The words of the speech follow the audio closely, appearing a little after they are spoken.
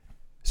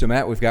So,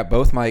 Matt, we've got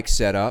both mics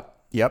set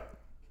up. Yep.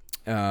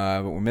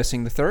 But we're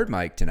missing the third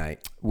mic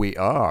tonight. We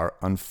are.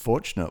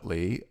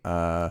 Unfortunately,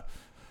 Mr.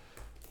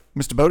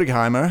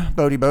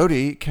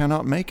 Boedi,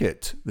 cannot make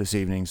it this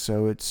evening,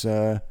 so it's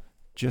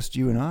just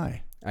you and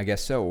I. I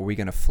guess so. Are we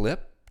going to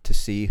flip to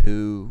see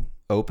who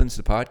opens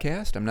the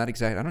podcast? I'm not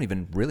exactly. I don't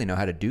even really know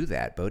how to do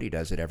that. Boedi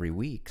does it every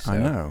week. So. I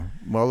know.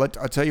 Well, I'll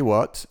tell you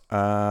what.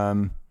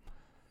 I'm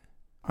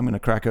going to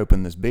crack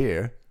open this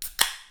beer,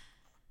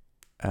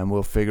 and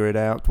we'll figure it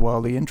out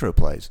while the intro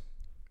plays.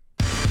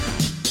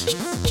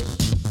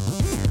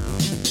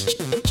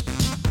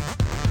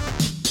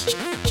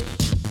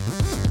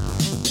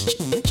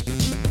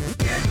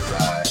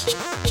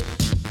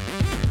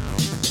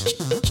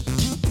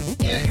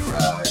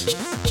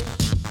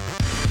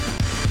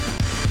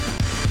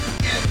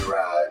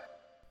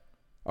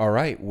 All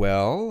right,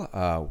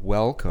 well,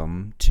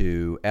 welcome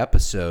to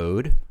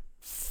episode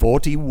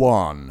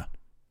 41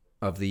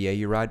 of the Yeah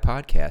You Ride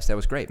podcast. That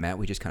was great, Matt.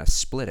 We just kind of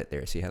split it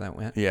there. See how that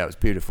went? Yeah, it was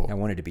beautiful. I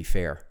wanted to be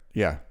fair.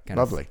 Yeah,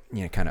 lovely.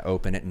 Kind of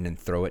open it and then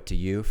throw it to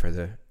you for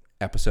the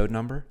episode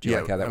number. Do you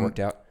like how that worked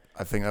out?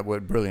 I think that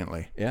worked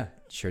brilliantly. Yeah,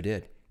 sure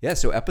did. Yeah,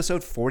 so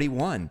episode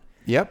 41.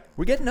 Yep.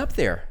 We're getting up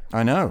there.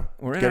 I know.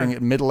 We're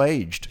getting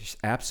middle-aged.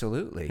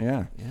 Absolutely.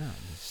 Yeah. Yeah.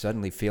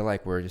 Suddenly feel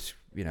like we're just,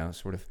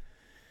 sort of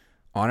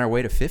on our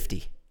way to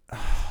 50.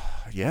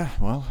 Yeah,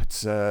 well,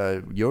 it's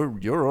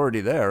you're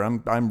already there.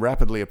 I'm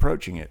rapidly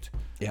approaching it.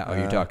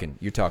 Yeah,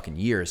 you're talking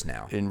years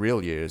now. In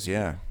real years,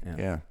 yeah.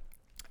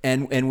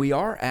 And we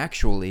are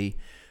actually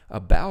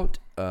about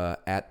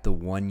at the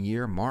 1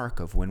 year mark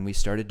of when we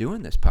started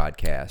doing this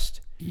podcast.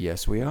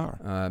 Yes, we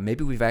are.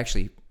 Maybe we've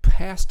actually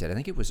passed it. I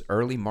think it was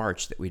early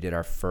March that we did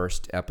our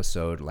first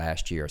episode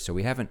last year. So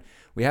we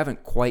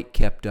haven't quite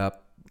kept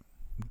up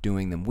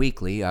doing them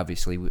weekly.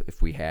 Obviously,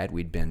 if we had,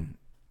 we'd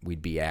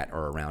be at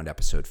or around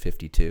episode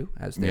 52,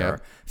 as there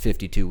are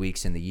 52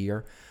 weeks in the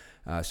year.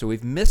 So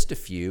we've missed a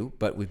few,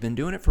 but we've been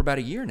doing it for about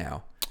a year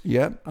now.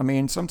 Yeah, I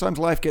mean, sometimes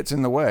life gets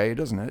in the way,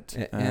 doesn't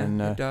it?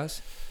 And it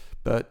does.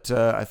 But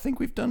I think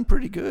we've done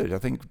pretty good. I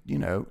think,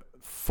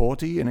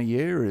 40 in a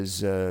year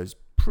is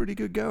pretty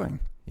good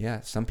going.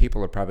 Yeah, some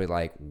people are probably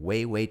like,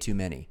 way, way too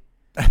many.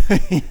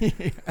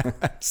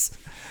 Yes.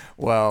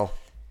 Well,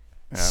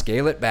 yeah.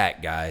 Scale it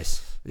back,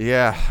 guys.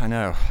 Yeah, I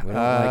know. We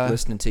don't like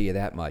listening to you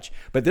that much.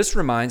 But this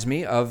reminds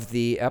me of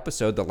the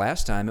episode, the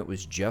last time it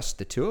was just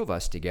the two of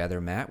us together,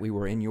 Matt. We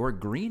were in your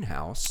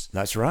greenhouse.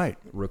 That's right.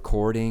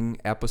 Recording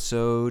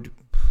episode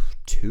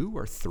 2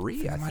 or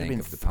 3, I think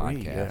of the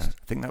podcast. Yeah.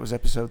 I think that was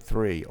episode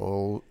 3.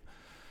 All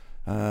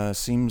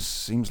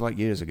seems like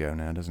years ago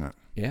now, doesn't it?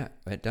 Yeah,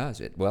 it does.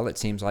 It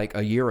seems like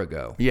a year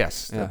ago.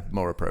 Yes,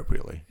 more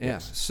appropriately. Yeah.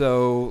 Yes.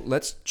 So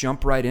let's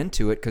jump right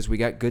into it because we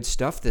got good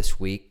stuff this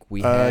week.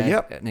 We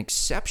had an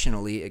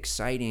exceptionally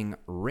exciting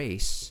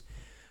race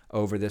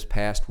over this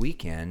past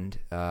weekend.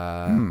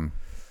 Shall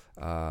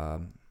La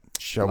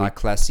we?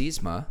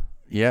 Classisma.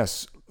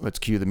 Yes. Let's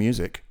cue the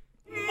music.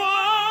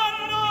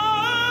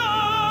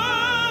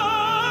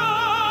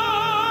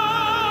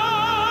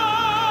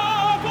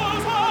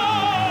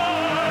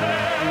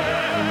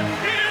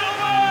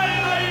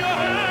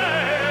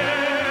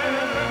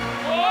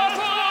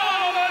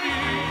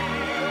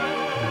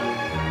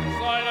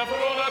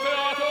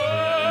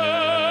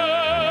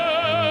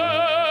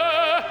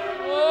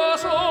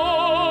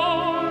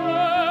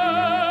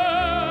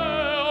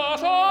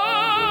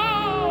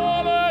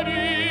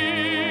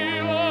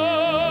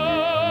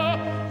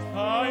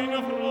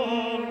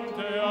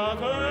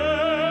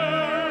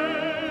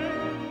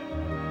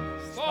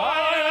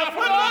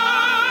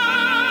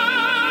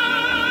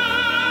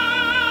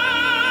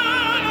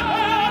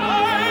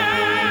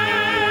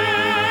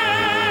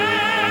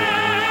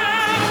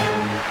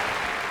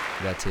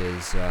 That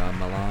is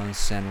Milan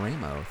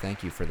Sanremo.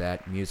 Thank you for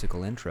that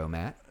musical intro,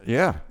 Matt.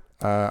 Yeah,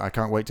 I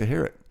can't wait to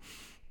hear it.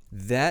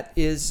 That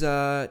is,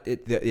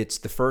 it's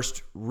the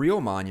first real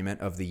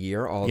monument of the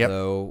year,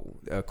 although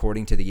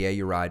according to the Yeah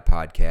You Ride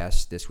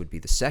podcast, this would be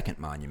the second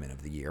monument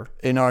of the year.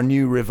 In our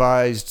new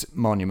revised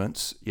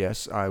monuments,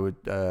 yes,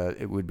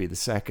 it would be the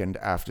second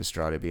after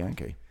Strade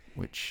Bianche,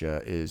 which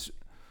is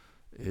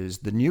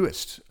the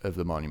newest of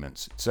the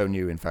monuments. So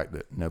new, in fact,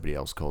 that nobody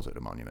else calls it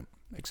a monument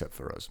except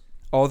for us.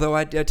 Although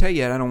I tell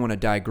you, I don't want to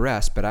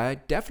digress, but I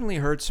definitely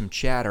heard some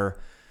chatter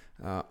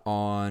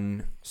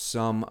on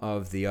some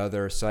of the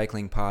other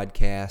cycling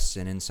podcasts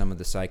and in some of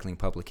the cycling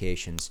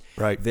publications.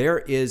 Right. There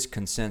is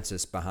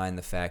consensus behind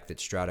the fact that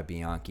Strade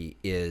Bianche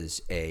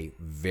is a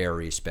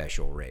very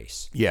special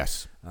race.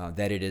 Yes.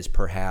 That it is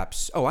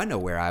perhaps... Oh, I know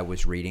where I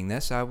was reading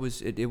this. It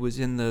was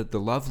in the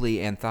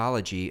lovely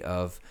anthology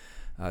of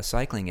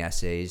cycling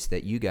essays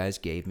that you guys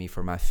gave me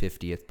for my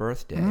 50th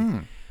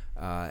birthday.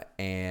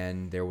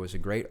 And there was a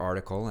great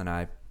article, and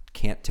I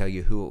can't tell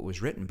you who it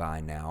was written by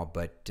now,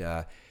 but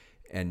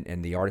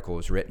and the article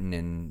was written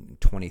in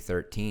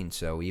 2013,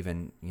 so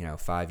even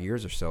 5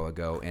 years or so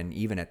ago, and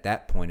even at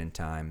that point in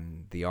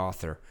time, the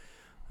author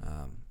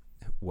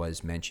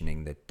was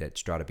mentioning that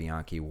Strade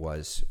Bianche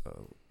was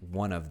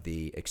one of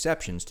the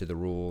exceptions to the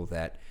rule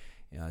that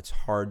it's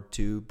hard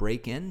to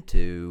break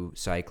into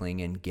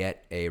cycling and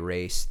get a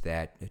race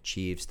that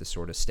achieves the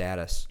sort of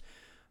status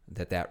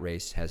that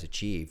race has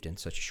achieved in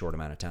such a short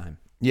amount of time.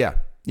 Yeah,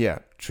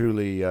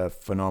 truly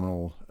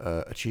phenomenal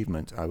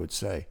achievement, I would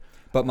say.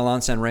 But Milan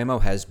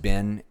Sanremo has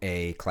been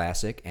a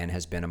classic and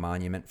has been a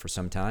monument for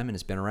some time and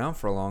has been around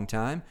for a long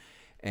time.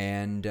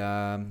 And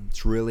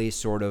it's really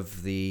sort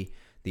of the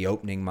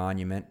opening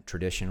monument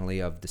traditionally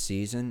of the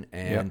season,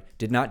 and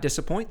did not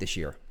disappoint this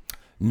year.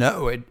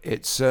 No,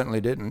 it certainly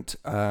didn't.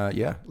 La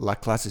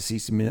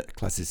Classicissima.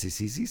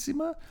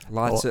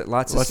 Lots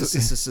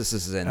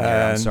of in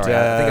there. I'm sorry.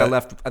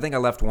 I think I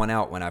left one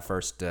out when I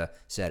first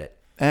said it.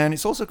 And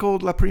it's also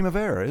called La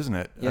Primavera, isn't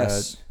it?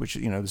 Yes. Which,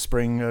 the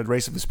spring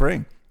race of the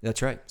spring.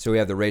 That's right. So we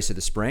have the race of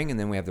the spring, and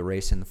then we have the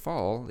race in the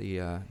fall,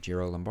 the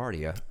Giro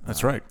Lombardia.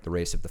 That's right. The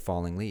race of the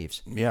falling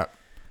leaves. Yeah.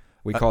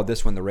 We called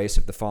this one the race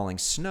of the falling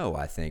snow,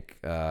 I think,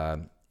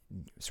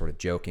 sort of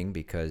joking,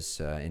 because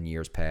in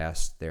years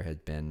past there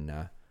had been...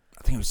 I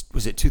think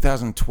was it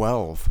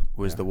 2012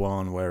 was the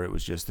one where it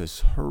was just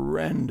this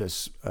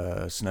horrendous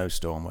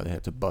snowstorm where they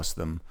had to bust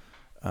them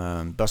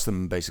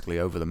basically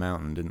over the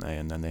mountain, didn't they?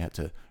 And then they had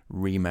to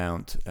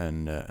remount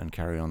and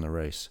carry on the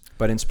race.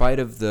 But in spite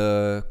of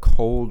the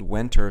cold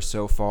winter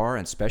so far,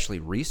 and especially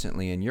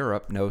recently in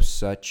Europe, no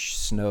such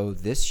snow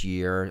this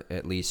year,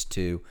 at least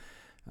to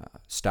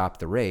stop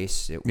the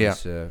race. It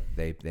was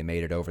they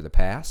made it over the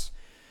pass,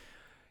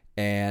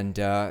 and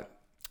I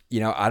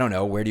don't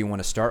know, where do you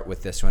want to start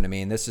with this one? I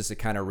mean, this is the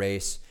kind of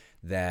race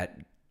that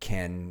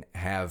can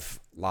have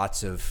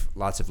lots of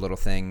little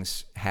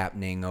things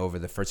happening over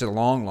the first. It's a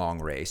long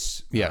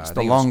race. Yeah, it's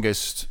the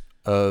longest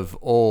of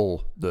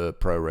all the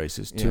pro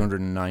races,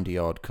 290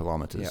 odd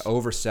kilometers. Yeah,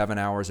 over 7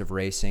 hours of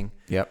racing.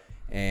 Yep.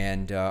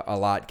 And a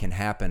lot can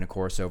happen, of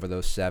course, over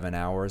those 7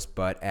 hours.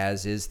 But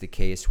as is the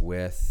case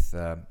with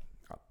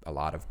a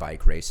lot of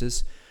bike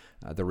races,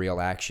 the real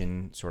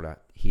action sort of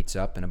heats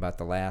up in about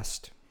the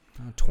last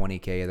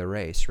 20K of the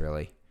race,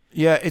 really.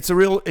 Yeah, it's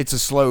a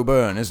slow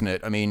burn, isn't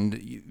it? I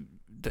mean,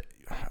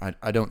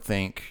 I don't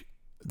think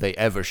they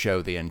ever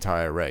show the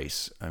entire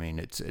race. I mean,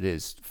 it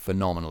is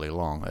phenomenally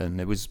long,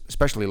 and it was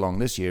especially long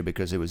this year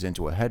because it was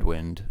into a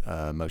headwind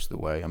most of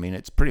the way. I mean,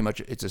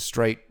 it's a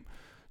straight,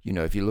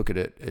 if you look at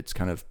it, it's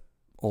kind of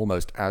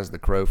almost as the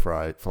crow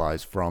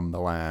flies from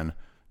Milan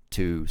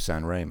to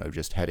Sanremo,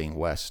 just heading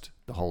west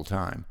the whole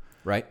time.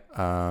 Right.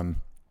 And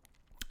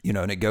it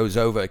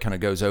kind of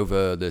goes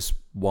over this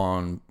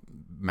one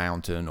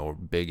mountain or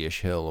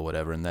big-ish hill or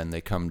whatever, and then they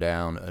come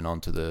down and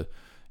onto the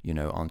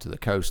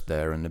coast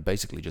there, and it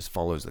basically just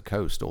follows the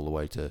coast all the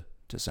way to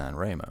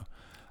Sanremo.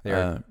 There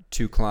are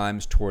two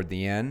climbs toward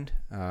the end,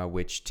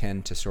 which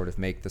tend to sort of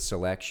make the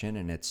selection,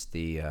 and it's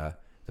the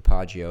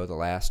Poggio, the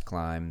last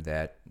climb,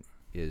 that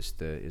is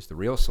the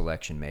real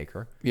selection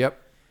maker.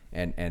 Yep.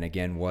 And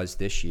again was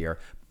this year.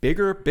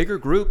 Bigger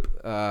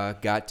group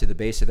got to the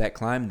base of that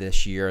climb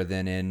this year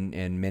than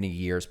in many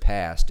years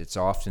past. It's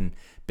often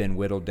been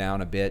whittled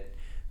down a bit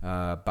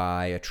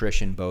by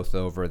attrition, both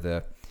over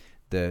the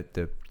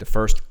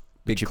first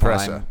big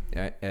climb.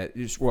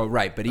 Well,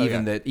 right, but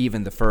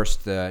even the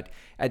first,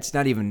 it's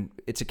not even,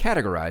 it's a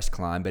categorized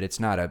climb, but it's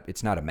not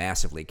a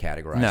massively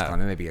categorized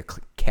climb. It may be a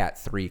Cat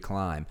 3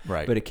 climb,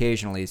 right? But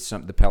occasionally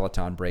the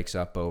peloton breaks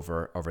up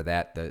over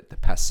that. The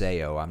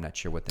Paseo, I'm not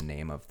sure what the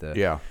name of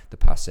the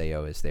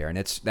Paseo is there, and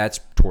that's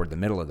toward the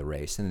middle of the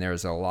race, and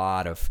there's a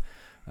lot of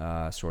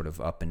sort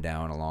of up and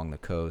down along the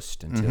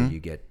coast until you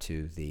get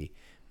to the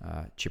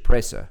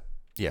Cipressa.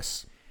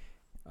 Yes.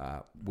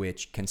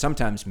 Which can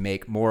sometimes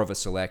make more of a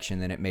selection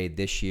than it made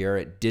this year.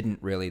 It didn't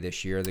really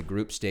this year. The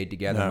group stayed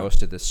together. No.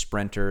 Most of the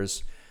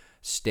sprinters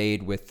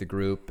stayed with the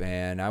group,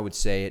 and I would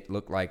say it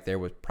looked like there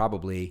was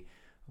probably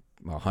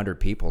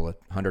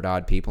 100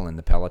 odd people in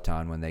the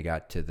peloton when they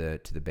got to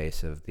the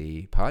base of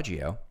the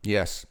Poggio.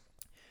 Yes.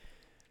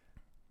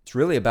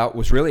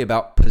 Was really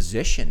about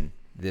position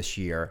this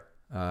year,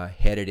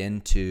 headed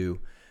into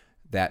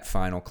that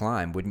final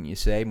climb, wouldn't you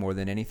say, more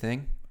than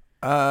anything?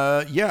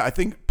 I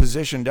think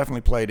position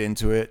definitely played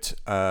into it.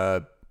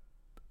 And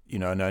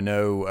I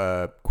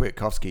know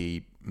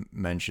Kwiatkowski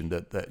mentioned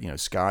that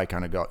Sky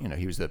kind of got,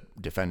 he was the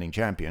defending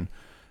champion.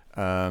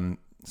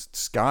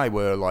 Sky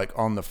were like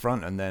on the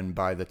front, and then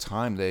by the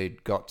time they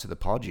got to the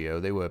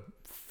Poggio, they were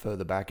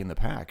further back in the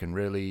pack and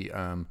really,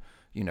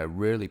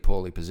 really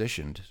poorly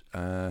positioned.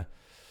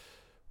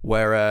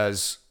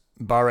 Whereas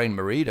Bahrain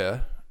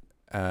Merida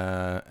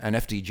and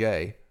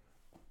FDJ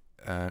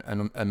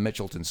and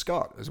Mitchelton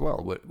Scott as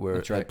well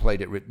had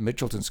played it.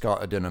 Mitchelton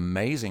Scott had done an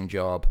amazing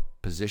job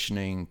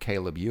positioning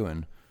Caleb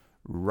Ewan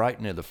right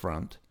near the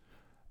front.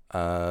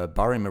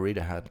 Bahrain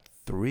Merida had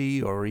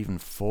 3 or even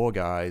 4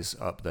 guys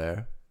up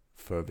there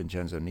for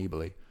Vincenzo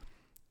Nibali,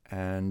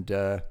 and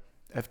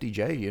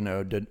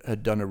FDJ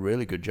had done a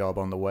really good job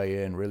on the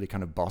way in, really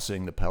kind of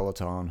bossing the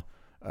peloton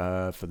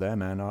for their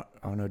man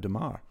Arnaud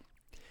Demar.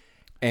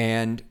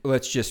 And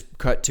let's just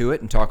cut to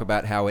it and talk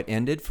about how it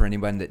ended. For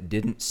anyone that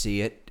didn't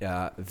see it,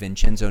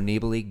 Vincenzo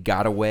Nibali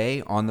got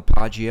away on the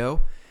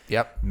Poggio.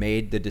 Yep.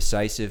 Made the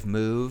decisive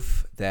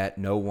move that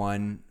no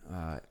one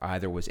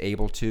either was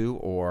able to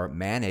or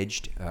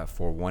managed,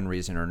 for one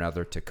reason or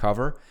another, to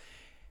cover.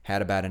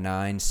 Had about a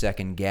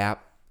 9-second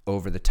gap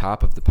over the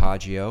top of the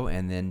Poggio,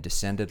 and then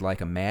descended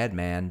like a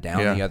madman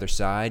down the other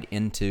side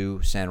into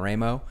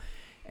Sanremo,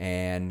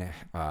 and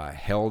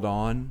held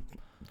on,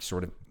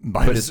 sort of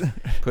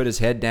put his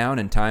head down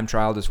and time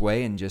trialed his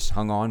way, and just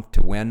hung on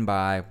to win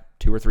by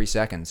 2 or 3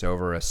 seconds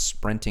over a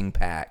sprinting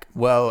pack.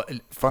 Well,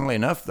 funnily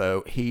enough,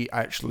 though, him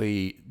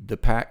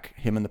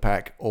and the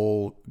pack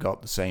all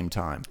got the same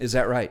time. Is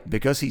that right?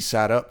 Because he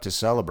sat up to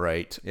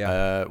celebrate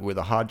with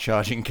a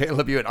hard-charging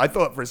Caleb Ewan. I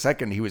thought for a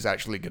second he was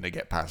actually going to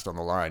get passed on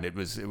the line. It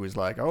was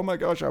like, oh my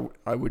gosh,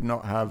 I would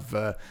not have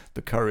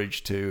the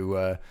courage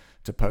to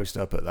post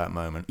up at that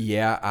moment.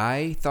 Yeah,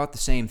 I thought the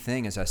same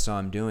thing as I saw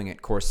him doing it.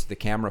 Of course, the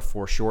camera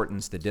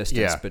foreshortens the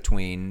distance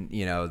between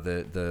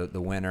the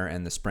winner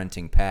and the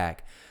sprinting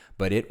pack,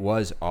 but it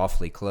was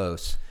awfully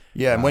close.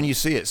 Yeah, and when you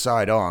see it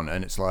side on,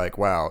 and it's like,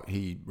 wow,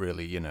 he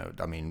really,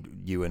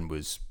 Ewan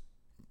was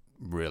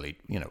really,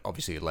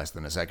 obviously less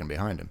than a second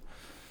behind him.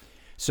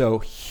 So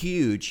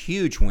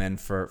huge win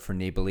for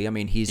Nibali. I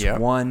mean, he's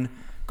won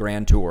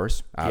Grand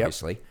Tours,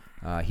 obviously.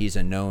 Yep. He's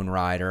a known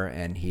rider,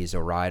 and he's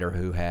a rider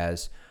who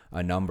has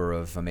a number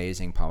of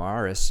amazing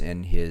Palmares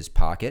in his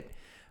pocket,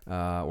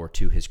 or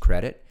to his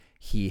credit.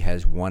 He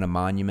has won a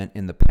monument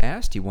in the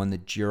past. He won the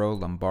Giro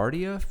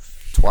Lombardia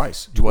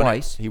twice.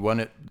 He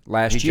won it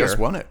last year. He just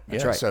won it.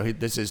 That's right. So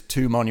this is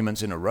 2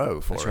 monuments in a row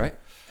for him.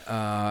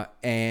 That's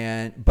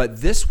right.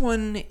 But this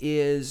one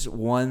is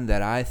one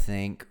that I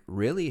think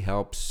really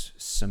helps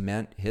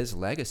cement his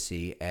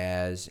legacy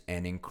as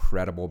an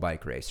incredible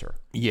bike racer.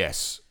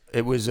 Yes,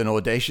 it was an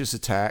audacious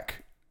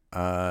attack.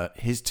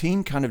 His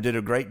team kind of did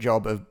a great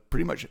job of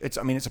pretty much, it's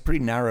a pretty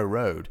narrow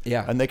road.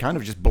 Yeah. And they kind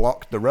of just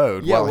blocked the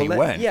road while he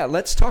went. Yeah,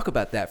 let's talk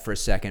about that for a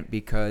second,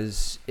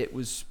 because it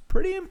was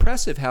pretty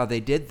impressive how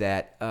they did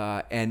that.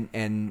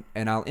 And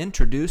I'll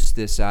introduce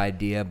this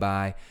idea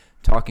by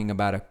talking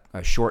about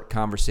a short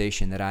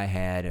conversation that I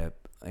had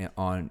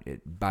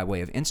by way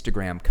of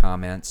Instagram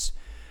comments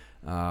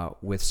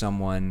with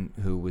someone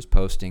who was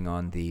posting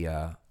on the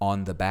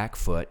On the Back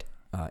Foot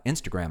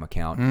Instagram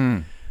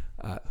account.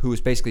 Who was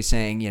basically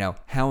saying,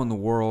 how in the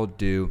world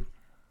do,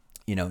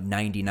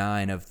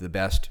 99 of the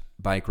best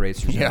bike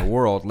racers in the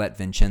world let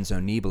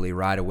Vincenzo Nibali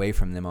ride away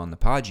from them on the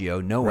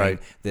Poggio, knowing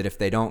that if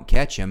they don't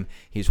catch him,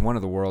 he's one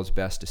of the world's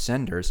best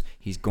descenders.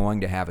 He's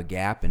going to have a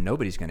gap, and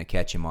nobody's going to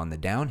catch him on the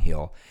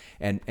downhill.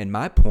 And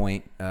my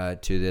point to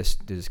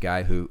this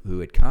guy who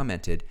had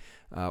commented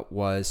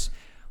was,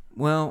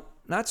 well,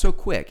 not so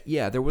quick.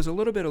 Yeah, there was a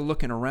little bit of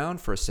looking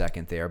around for a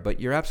second there, but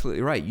you're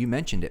absolutely right. You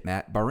mentioned it,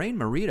 Matt. Bahrain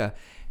Merida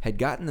had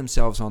gotten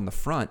themselves on the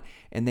front,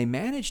 and they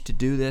managed to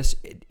do this.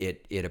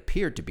 It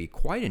appeared to be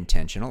quite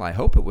intentional. I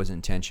hope it was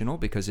intentional,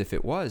 because if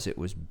it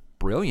was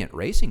brilliant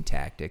racing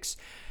tactics.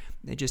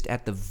 They just,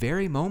 at the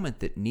very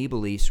moment that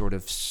Nibali sort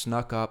of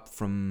snuck up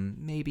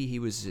from, maybe he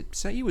was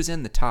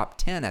in the top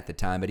 10 at the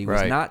time, but he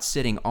was not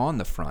sitting on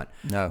the front.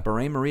 No.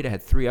 Bahrain Merida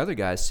had 3 other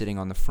guys sitting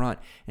on the front,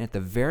 and at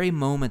the very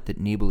moment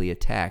that Nibali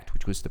attacked,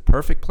 which was the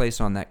perfect place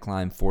on that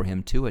climb for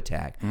him to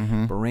attack,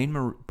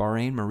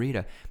 Bahrain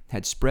Merida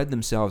had spread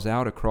themselves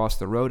out across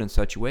the road in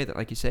such a way that,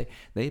 like you say,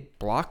 they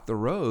blocked the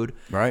road.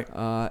 Right.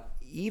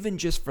 Even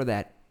just for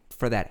that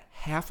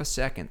half a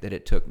second that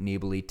it took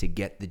Nibali to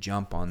get the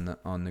jump on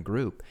the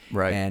group.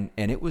 Right. And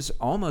it was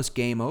almost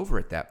game over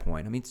at that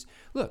point. I mean,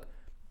 look,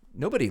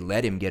 nobody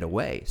let him get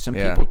away. Some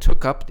people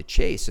took up the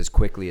chase as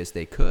quickly as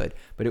they could,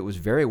 but it was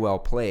very well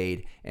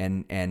played,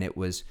 and it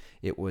was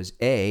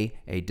A,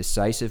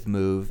 decisive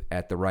move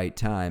at the right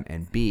time,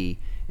 and B,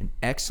 an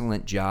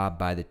excellent job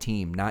by the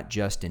team, not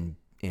just in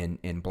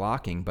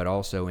blocking, but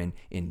also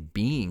in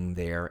being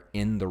there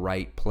in the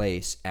right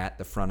place at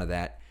the front of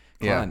that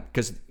climb.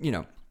 Because,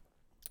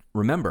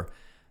 remember,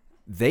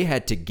 they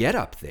had to get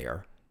up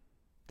there.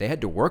 They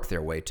had to work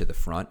their way to the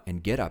front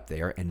and get up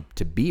there and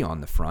to be on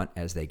the front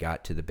as they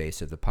got to the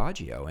base of the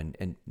Poggio.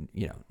 And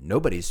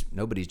nobody's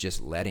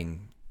just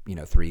letting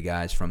 3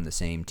 guys from the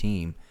same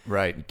team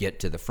get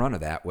to the front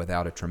of that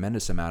without a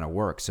tremendous amount of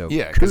work. So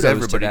because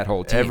to that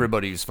whole team.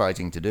 Everybody's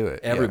fighting to do it.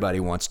 Everybody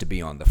wants to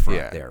be on the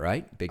front there,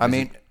 right? Because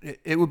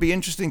it would be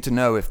interesting to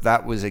know if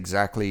that was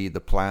exactly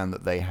the plan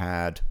that they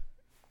had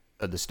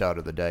at the start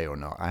of the day or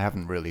not. I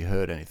haven't really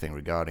heard anything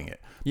regarding it.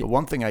 But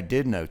one thing I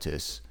did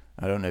notice,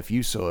 I don't know if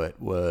you saw it,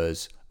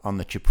 was on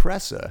the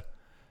Cipressa,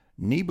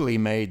 Nibali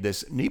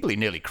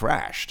nearly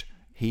crashed.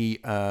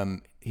 He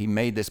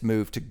made this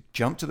move to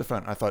jump to the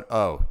front. I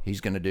thought,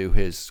 he's going to do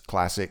his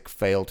classic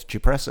failed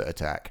Cipressa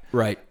attack.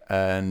 Right.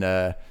 And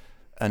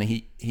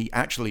he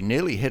actually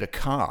nearly hit a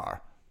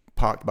car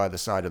parked by the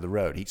side of the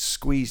road. He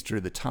squeezed through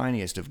the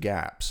tiniest of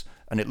gaps,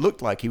 and it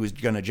looked like he was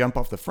going to jump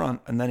off the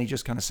front, and then he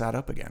just kind of sat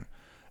up again.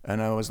 And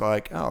I was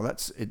like,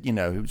 that's it.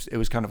 It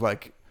was kind of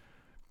like,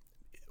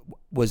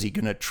 was he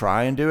going to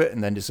try and do it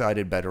and then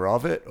decided better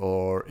of it,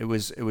 or it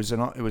was an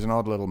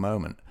odd little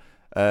moment,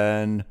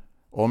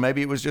 or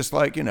maybe it was just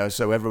like,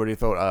 so everybody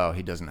thought,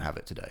 he doesn't have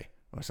it today,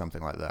 or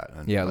something like that.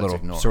 And a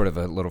little sort of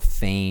a little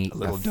feint, a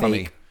little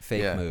fake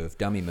move,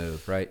 dummy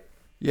move, right?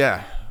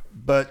 Yeah,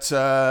 but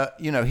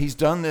he's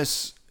done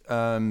this.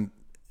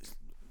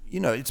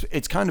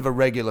 It's kind of a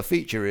regular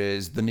feature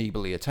is the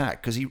Nibali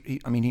attack because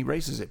he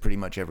races it pretty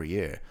much every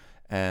year,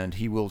 and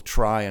he will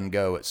try and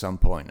go at some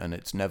point, and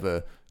it's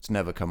never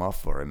come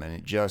off for him, and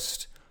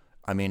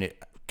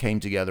it came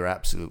together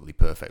absolutely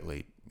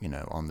perfectly,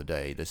 on the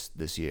day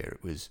this year.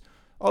 It was,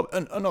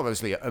 and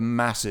obviously a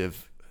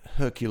massive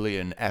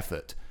Herculean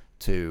effort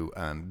to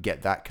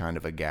get that kind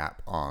of a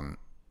gap on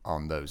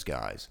those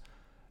guys.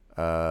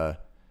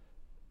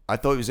 I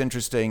thought it was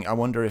interesting. I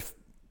wonder if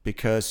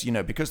because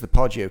the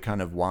Poggio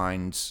kind of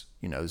winds,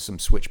 there's some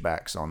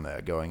switchbacks on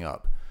there going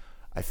up.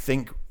 I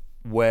think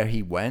where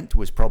he went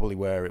was probably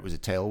where it was a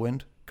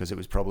tailwind because it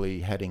was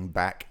probably heading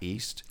back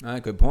east.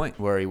 Good point.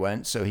 Where he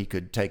went, so he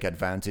could take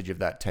advantage of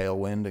that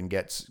tailwind and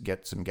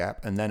get some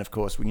gap. And then, of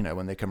course,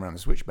 when they come around the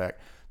switchback,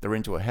 they're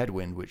into a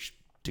headwind, which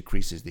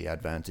decreases the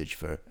advantage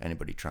for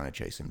anybody trying to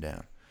chase him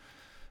down.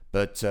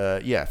 But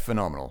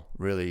phenomenal.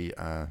 Really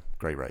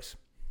great race.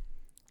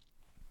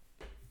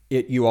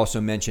 You also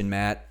mentioned,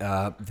 Matt,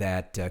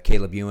 that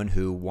Caleb Ewan,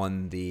 who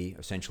won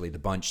essentially the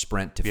bunch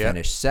sprint to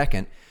finish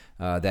second,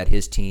 that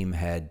his team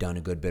had done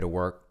a good bit of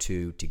work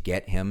to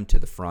get him to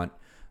the front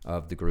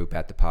of the group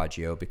at the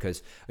Poggio.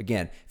 Because,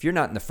 again, if you're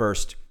not in the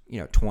first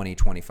 20,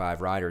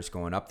 25 riders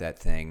going up that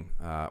thing,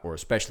 or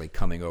especially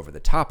coming over the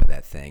top of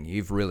that thing,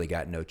 you've really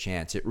got no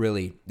chance. It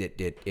really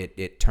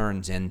it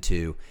turns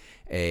into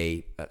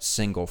a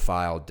single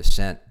file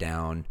descent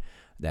down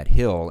that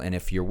hill, and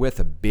if you're with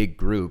a big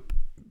group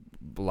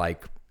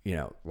like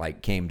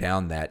came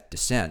down that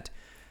descent,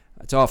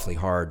 it's awfully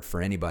hard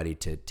for anybody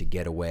to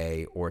get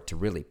away or to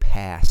really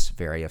pass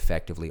very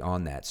effectively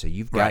on that. So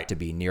you've got to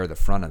be near the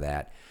front of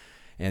that,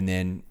 and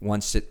then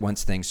once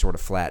things sort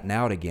of flatten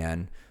out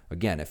again,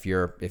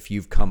 if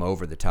you've come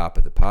over the top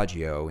of the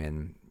Poggio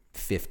in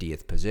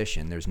 50th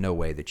position, there's no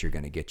way that you're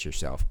going to get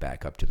yourself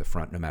back up to the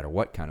front, no matter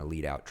what kind of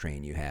lead-out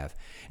train you have.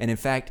 And in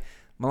fact,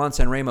 Milan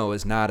Sanremo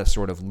is not a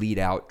sort of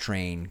lead-out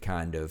train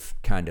kind of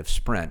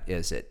sprint,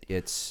 is it?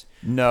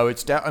 No,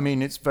 it's down. I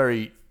mean, it's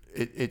very.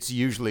 It's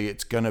usually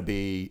going to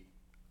be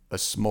a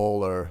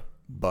smaller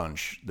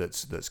bunch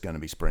that's going to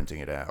be sprinting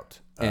it out,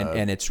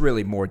 and it's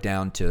really more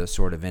down to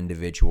sort of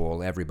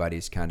individual.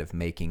 Everybody's kind of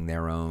making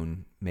their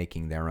own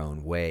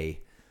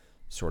way,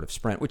 sort of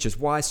sprint, which is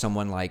why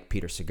someone like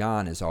Peter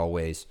Sagan is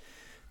always,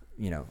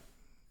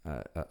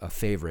 a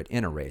favorite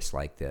in a race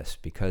like this,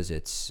 because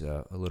it's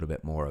a little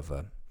bit more of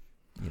a,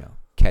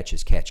 catch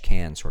as catch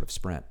can sort of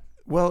sprint.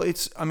 Well,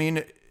 it's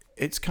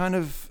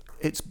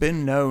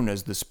been known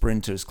as the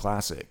Sprinters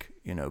Classic,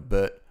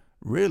 but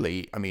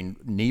really,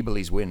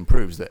 Nibali's win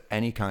proves that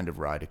any kind of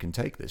rider can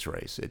take this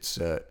race.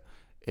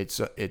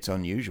 It's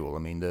unusual. I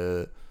mean,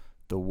 the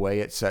way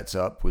it sets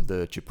up with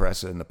the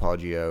Cipressa and the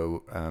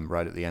Poggio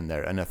right at the end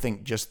there, and I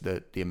think just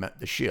the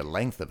sheer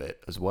length of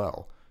it as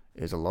well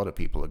is a lot of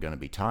people are going to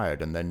be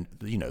tired, and then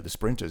the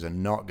sprinters are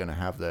not going to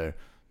have their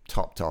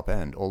top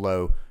end.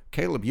 Although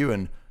Caleb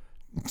Ewan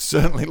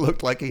certainly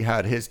looked like he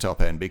had his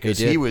top end because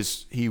he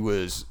was.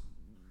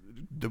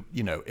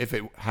 If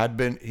it had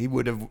been, he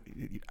would have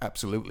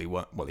absolutely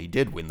won. Well, he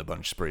did win the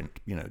bunch sprint.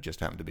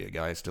 Just happened to be a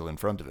guy still in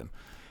front of him.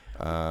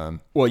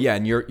 Well, yeah,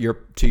 and you're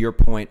to your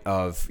point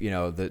of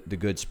the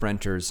good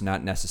sprinters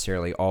not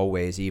necessarily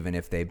always, even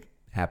if they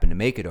happen to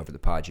make it over the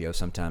Poggio,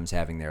 sometimes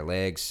having their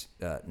legs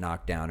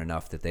knocked down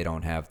enough that they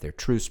don't have their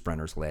true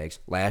sprinters' legs.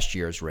 Last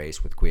year's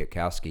race with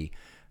Kwiatkowski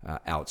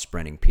out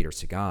sprinting Peter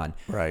Sagan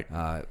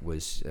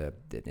was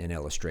an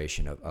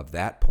illustration of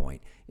that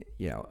point.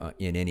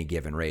 In any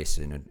given race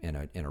in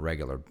a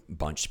regular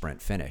bunch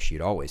sprint finish,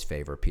 you'd always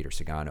favor Peter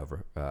Sagan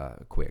over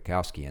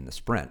Kwiatkowski in the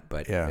sprint.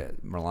 But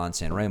Milan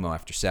Sanremo,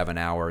 after 7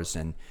 hours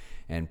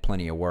and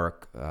plenty of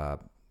work, the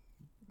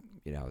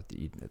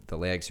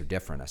legs are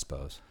different, I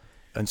suppose.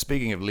 And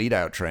speaking of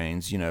lead-out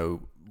trains, I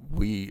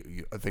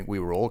think we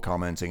were all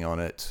commenting on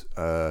it.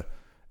 I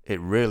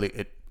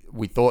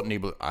thought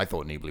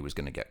Nibali was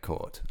going to get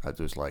caught. I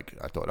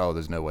thought, oh,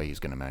 there's no way he's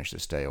going to manage to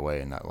stay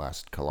away in that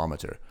last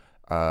kilometer.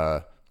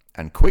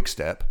 And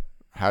Quick-Step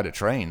had a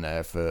train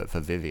there for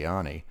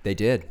Viviani. They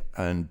did.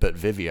 But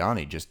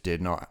Viviani just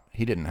did not.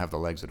 He didn't have the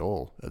legs at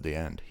all at the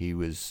end. He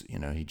was,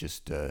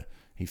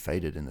 he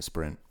faded in the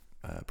sprint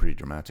pretty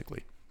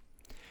dramatically.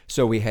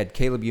 So we had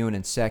Caleb Ewan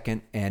in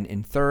second, and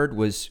in third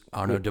was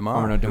Arnaud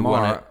Démare, who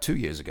won it 2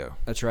 years ago.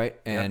 That's right.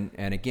 And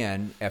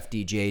again,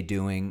 FDJ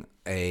doing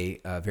a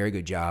very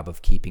good job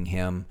of keeping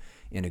him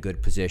in a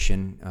good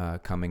position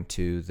coming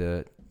to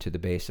the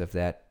base of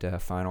that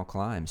final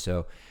climb.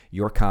 So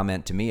your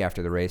comment to me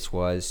after the race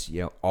was,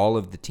 all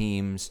of the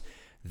teams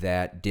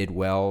that did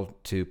well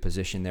to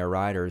position their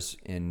riders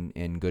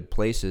in good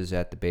places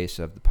at the base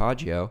of the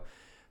Poggio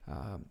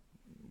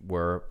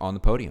were on the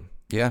podium.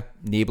 Yeah.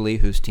 Nibali,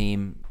 whose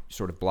team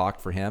sort of blocked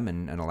for him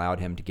and allowed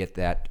him to get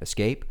that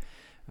escape.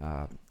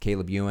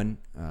 Caleb Ewan,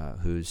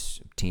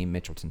 whose team,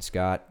 Mitchelton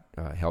Scott,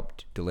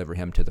 helped deliver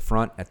him to the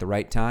front at the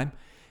right time.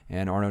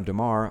 And Arnaud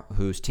Démare,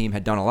 whose team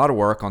had done a lot of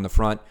work on the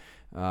front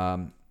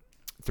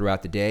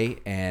throughout the day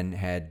and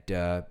had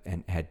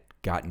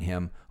gotten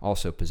him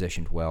also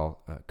positioned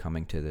well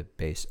coming to the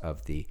base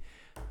of the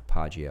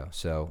Poggio.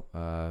 So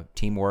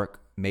teamwork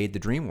made the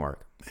dream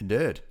work. It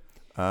did.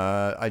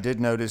 I did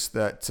notice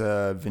that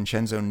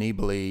Vincenzo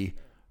Nibali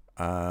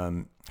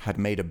had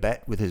made a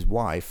bet with his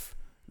wife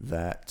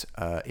that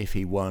if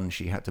he won,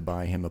 she had to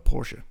buy him a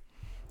Porsche.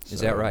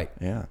 Is that right?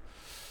 Yeah.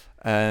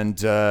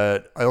 And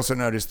I also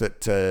noticed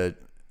that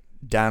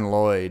Dan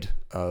Lloyd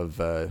of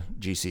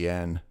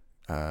GCN,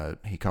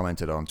 he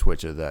commented on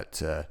Twitter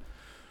that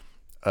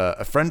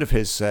a friend of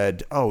his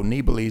said, "Oh,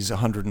 Nibali's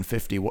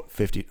 150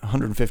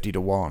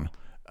 to 1.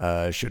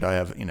 Should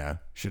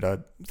I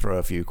throw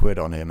a few quid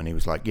on him?" And he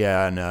was like,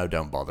 "Yeah, no,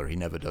 don't bother. He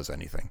never does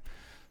anything."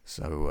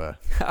 So,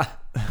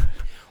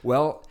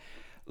 well,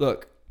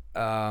 look,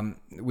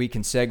 we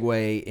can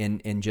segue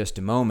in just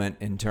a moment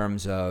in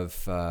terms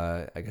of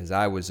because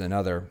I was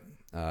another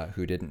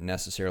who didn't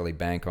necessarily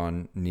bank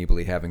on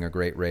Nibali having a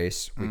great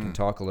race. We can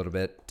talk a little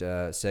bit,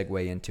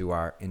 segue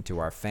into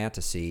our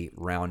fantasy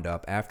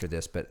roundup after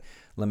this, but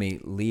let me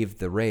leave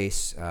the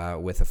race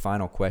with a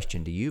final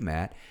question to you,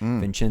 Matt.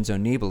 Vincenzo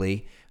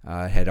Nibali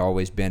had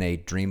always been a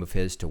dream of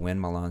his to win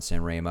Milan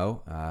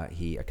Sanremo.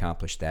 He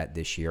accomplished that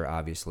this year,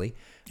 obviously,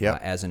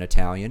 as an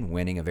Italian,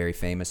 winning a very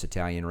famous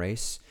Italian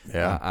race.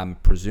 Yeah. I'm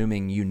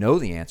presuming you know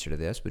the answer to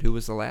this, but who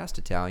was the last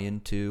Italian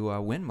to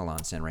win Milan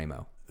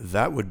Sanremo?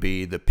 that would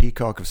be the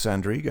Peacock of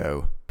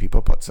Sandrigo,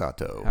 Pippo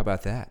Pozzato. How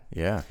about that?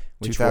 Yeah,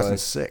 Which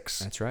 2006.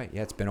 That's right.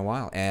 Yeah, it's been a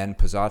while. And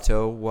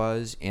Pozzato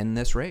was in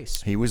this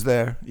race. He was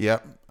there.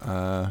 Yep.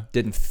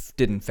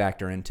 Didn't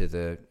factor into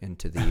the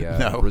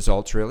No.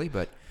 results really,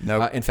 but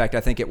No. in fact, I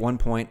think at one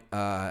point,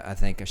 I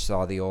think I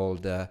saw the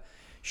old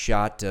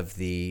shot of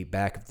the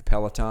back of the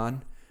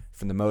peloton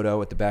from the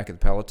moto at the back of the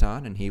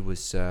peloton, and he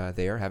was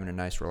there having a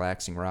nice,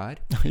 relaxing ride.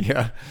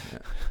 Yeah.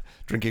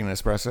 Drinking an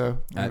espresso,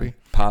 maybe.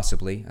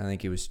 Possibly. I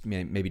think he was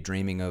maybe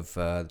dreaming of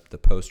the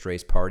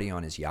post-race party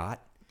on his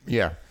yacht.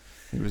 Yeah.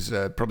 He was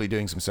probably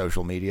doing some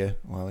social media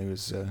while he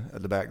was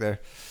at the back there.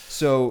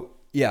 So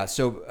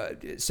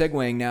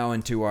segueing now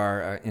into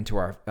our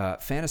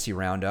fantasy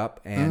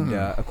roundup, and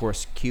of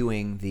course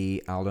cueing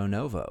the Aldo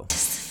Novo.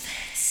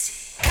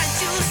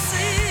 Can't you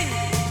see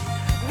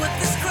what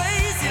this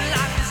crazy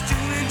life is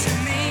doing to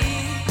me?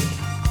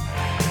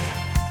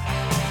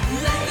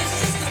 Life is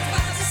just a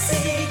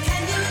fantasy.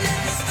 Can you live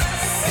this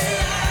fantasy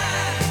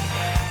life?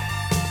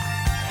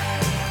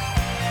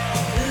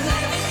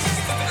 Life is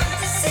just a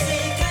fantasy.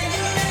 Can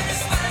you live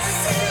this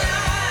fantasy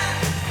life?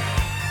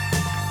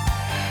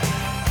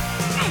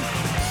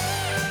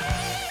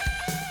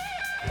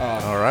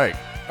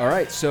 All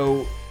right.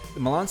 So the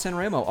Milan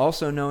Sanremo,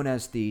 also known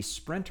as the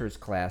Sprinters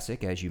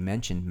Classic, as you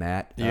mentioned,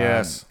 Matt.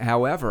 Yes.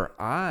 However,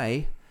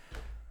 I,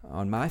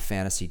 on my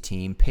fantasy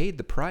team, paid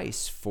the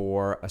price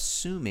for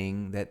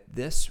assuming that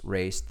this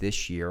race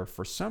this year,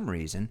 for some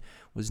reason,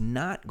 was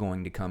not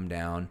going to come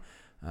down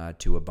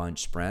to a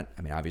bunch sprint.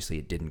 I mean, obviously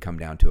it didn't come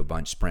down to a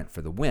bunch sprint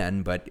for the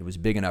win, but it was a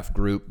big enough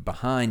group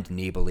behind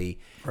Nibali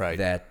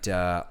that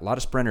a lot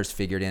of sprinters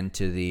figured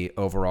into the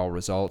overall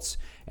results,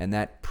 and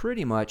that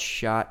pretty much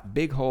shot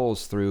big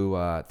holes through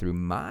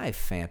my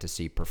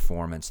fantasy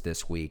performance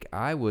this week.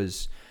 I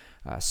was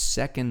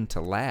second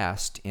to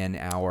last in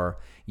our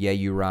Yeah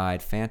You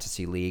Ride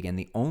fantasy league, and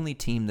the only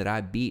team that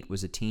I beat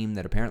was a team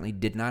that apparently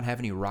did not have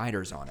any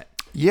riders on it.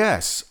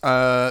 Yes.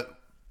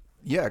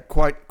 Yeah,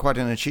 quite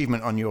an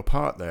achievement on your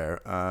part there.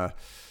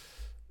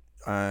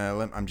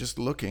 I'm just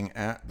looking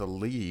at the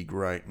league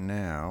right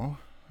now.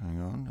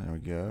 Hang on, there we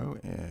go.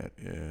 It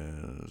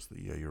is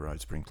the Yeah You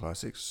Ride Spring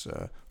Classics.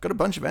 Got a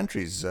bunch of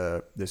entries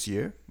this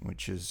year,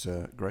 which is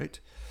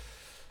great.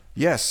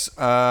 Yes,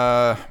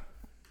 our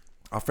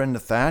friend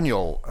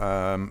Nathaniel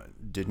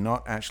did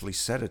not actually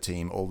set a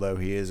team, although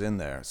he is in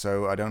there.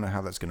 So I don't know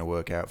how that's going to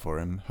work out for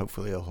him.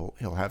 Hopefully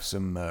he'll have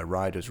some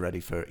riders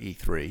ready for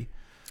E3.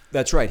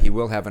 That's right. He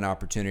will have an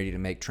opportunity to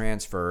make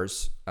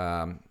transfers,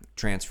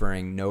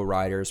 transferring no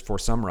riders for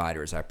some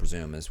riders, I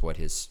presume, is what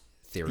his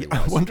theory was.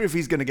 I wonder if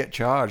he's going to get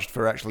charged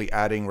for actually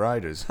adding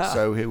riders.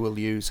 So he will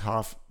use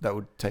half. That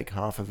would take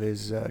half of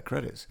his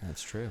credits.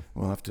 That's true.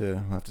 We'll have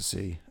to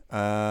see.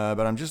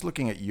 But I'm just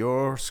looking at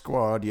your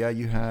squad. Yeah,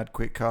 you had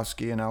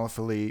Kwiatkowski and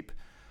Alaphilippe,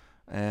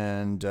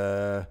 and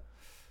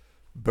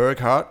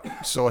Berghardt.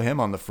 Saw him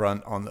on the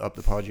front up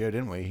the Poggio,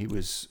 didn't we? He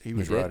was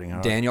riding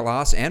hard. Daniel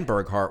Oss and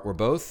Berghardt were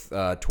both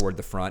toward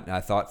the front, and I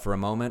thought for a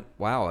moment,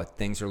 wow,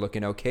 things are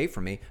looking okay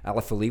for me.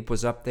 Alaphilippe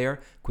was up there.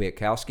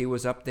 Kwiatkowski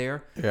was up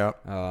there. Yeah.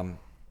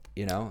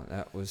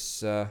 That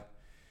was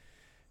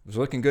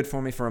looking good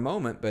for me for a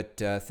moment, but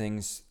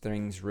things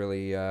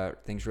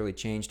really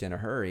changed in a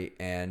hurry.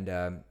 And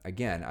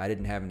again, I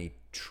didn't have any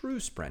true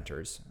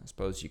sprinters. I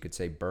suppose you could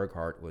say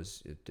Berghardt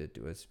was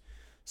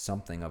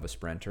something of a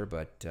sprinter,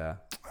 but Van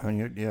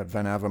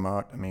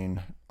Avermaet. I mean,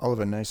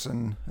 Oliver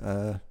Nason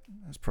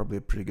has probably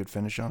a pretty good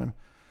finish on him.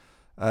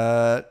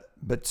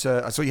 But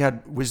I saw you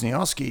had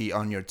Wisniewski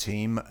on your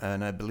team,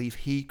 and I believe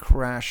he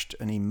crashed,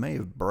 and he may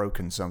have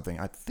broken something.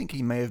 I think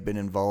he may have been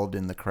involved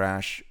in the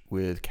crash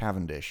with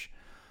Cavendish.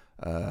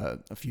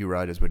 A few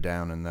riders were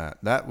down in that.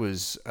 That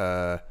was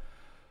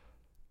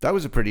That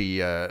was a pretty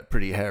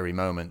hairy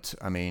moment.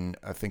 I mean,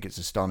 I think it's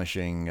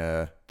astonishing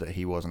that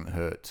he wasn't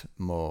hurt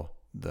more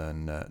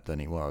than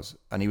he was,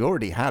 and he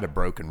already had a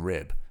broken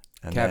rib.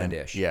 And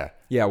Cavendish. Then,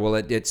 Yeah. Well,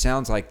 it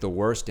sounds like the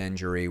worst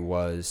injury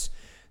was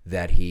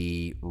that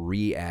he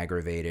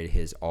re-aggravated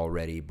his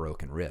already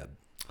broken rib.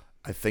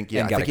 I think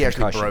And I got think a he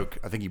actually concussion. broke.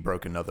 I think he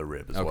broke another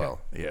rib as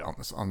well. Yeah,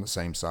 on the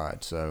same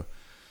side. So,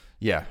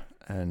 yeah,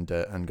 and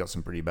got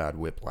some pretty bad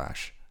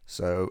whiplash.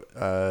 So,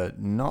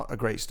 not a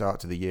great start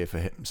to the year for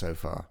him so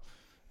far.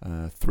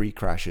 3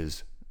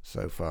 crashes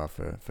so far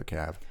for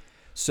Cav.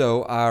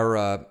 So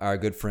our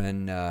good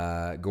friend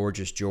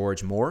Gorgeous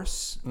George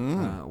Morse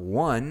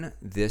won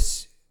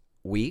this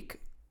week.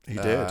 He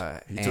did.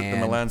 He took the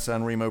Milan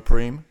Sanremo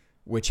Prime.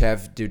 Which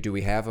do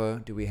we have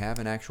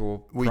an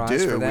actual We prize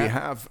do. for that? We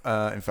have.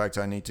 In fact,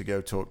 I need to go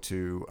talk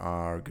to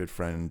our good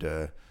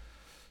friend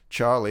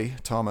Charlie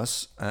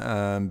Thomas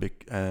and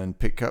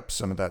pick up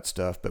some of that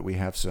stuff. But we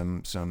have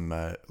some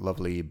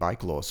lovely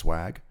bike law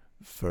swag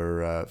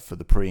for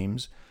the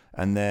Preems,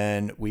 and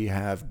then we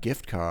have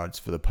gift cards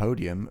for the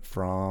podium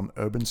from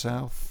Urban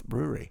South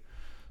Brewery.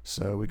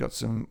 So we got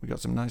some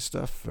nice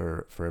stuff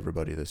for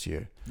everybody this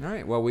year. All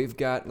right. Well, we've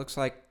got looks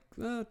like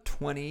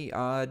 20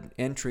 odd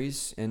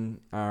entries in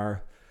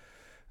our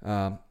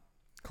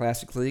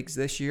classic leagues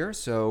this year.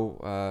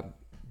 So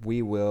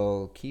we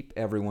will keep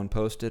everyone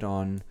posted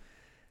on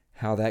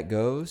how that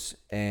goes.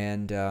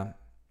 And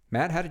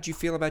Matt, how did you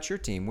feel about your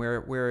team? Where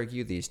are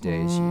you these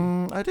days?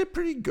 I did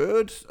pretty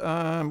good.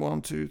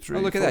 1, 2, 3.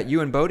 Oh, look 4. at that!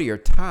 You and Boedi are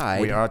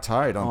tied. We are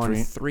tied on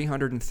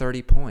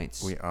 330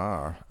 points. We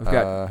are. We've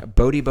got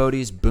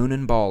Boedi's Boone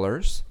and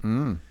Ballers,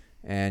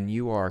 and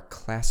you are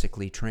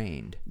classically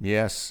trained.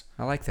 Yes.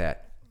 I like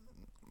that.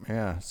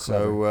 Yeah.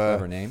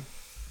 Clever name.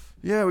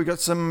 Yeah, we got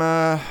some.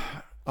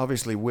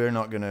 Obviously, we're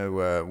not going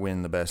to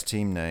win the best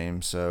team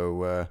name,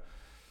 so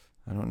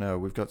I don't know.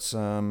 We've got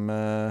some.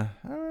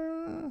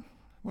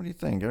 What do you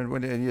think?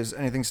 Is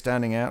anything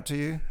standing out to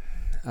you?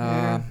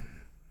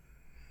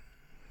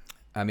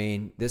 I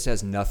mean, this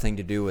has nothing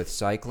to do with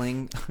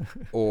cycling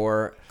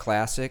or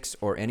classics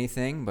or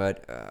anything,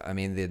 but I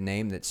mean, the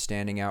name that's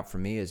standing out for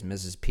me is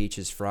Mrs.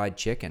 Peach's Fried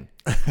Chicken,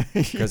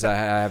 because I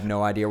have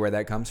no idea where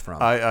that comes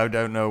from. I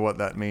don't know what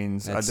that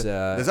means.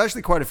 There's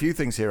actually quite a few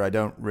things here I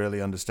don't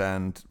really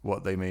understand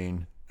what they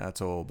mean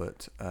at all,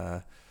 but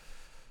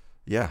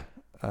yeah.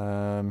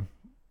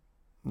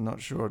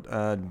 Not sure.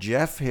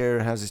 Jeff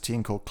here has his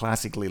team called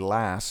Classically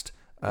Last,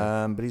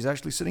 but he's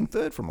actually sitting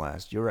third from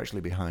last. You're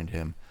actually behind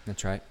him.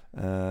 That's right.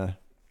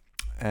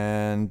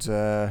 And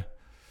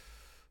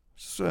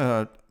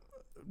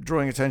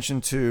drawing attention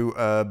to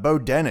Beau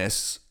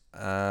Dennis,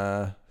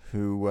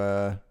 who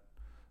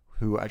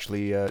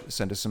actually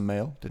sent us some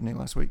mail, didn't he,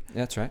 last week?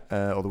 That's right.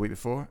 Or the week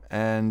before.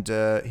 And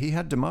he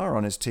had Damar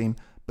on his team,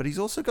 but he's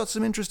also got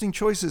some interesting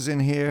choices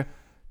in here.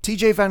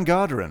 TJ Van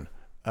Garderen.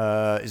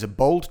 Is a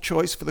bold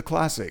choice for the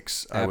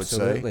classics, I would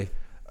say. Absolutely.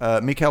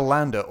 Mikel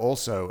Landa,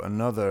 also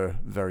another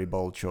very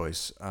bold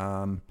choice.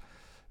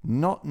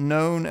 Not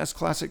known as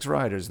classics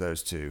riders,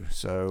 those two.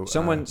 So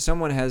someone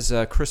has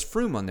Chris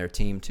Froome on their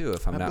team too,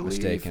 if I'm not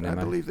mistaken. I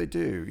believe they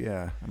do.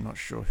 Yeah, I'm not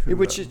sure who.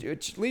 Which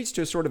leads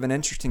to a sort of an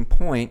interesting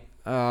point.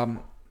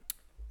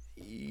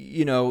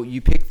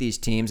 You pick these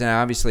teams, and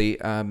obviously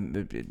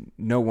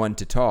no one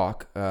to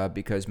talk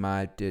because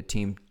my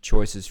team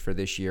choices for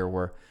this year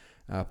were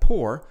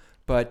poor.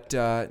 But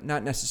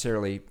not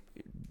necessarily,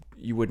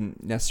 you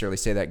wouldn't necessarily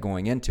say that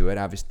going into it.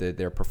 Obviously,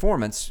 their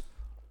performance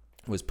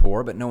was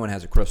poor, but no one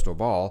has a crystal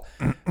ball.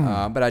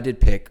 But I did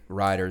pick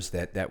riders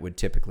that would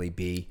typically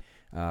be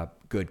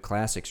good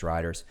classics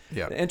riders.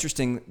 Yeah.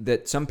 Interesting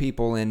that some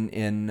people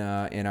in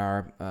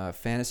our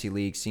fantasy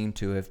league seem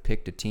to have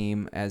picked a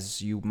team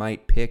as you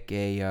might pick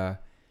a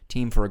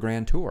team for a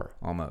Grand Tour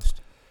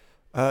almost.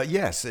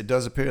 Yes, it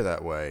does appear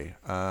that way.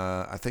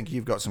 I think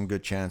you've got some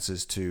good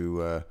chances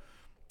to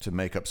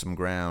make up some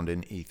ground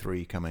in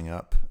E3 coming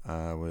up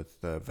with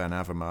Van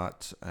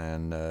Avermaet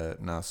and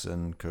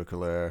Nassen,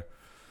 Koekelaar.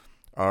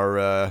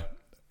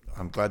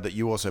 I'm glad that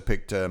you also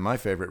picked my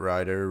favorite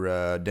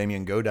rider,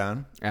 Damien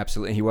Godin.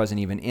 Absolutely. He wasn't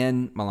even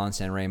in Milan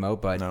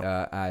Sanremo, but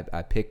No.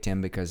 I picked him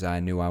because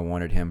I knew I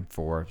wanted him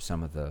for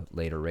some of the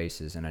later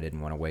races, and I didn't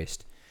want to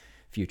waste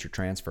future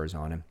transfers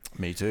on him.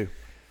 Me too.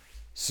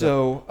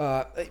 So,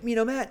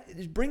 Matt,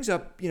 it brings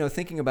up,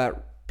 thinking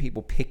about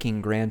people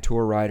picking Grand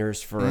Tour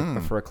riders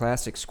for a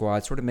classic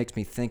squad sort of makes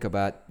me think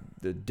about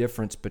the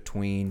difference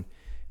between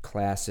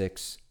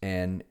classics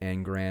and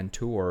Grand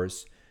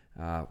Tours,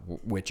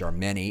 which are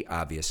many,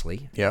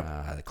 obviously.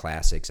 Yep. The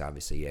classics,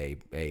 obviously,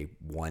 a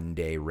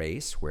one-day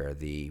race where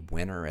the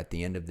winner at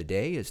the end of the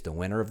day is the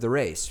winner of the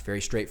race.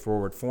 Very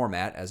straightforward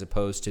format, as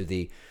opposed to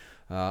the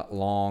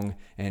long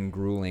and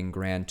grueling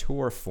Grand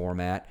Tour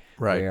format,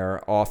 right,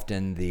 where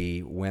often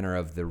the winner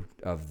of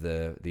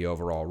the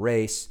overall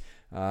race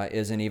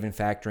isn't even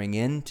factoring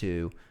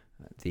into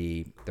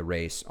the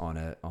race on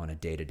a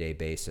day-to-day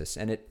basis,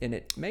 and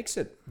it makes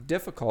it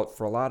difficult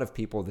for a lot of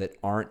people that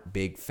aren't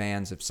big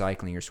fans of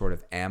cycling or sort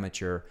of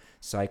amateur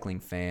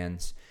cycling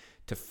fans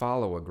to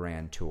follow a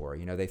Grand Tour.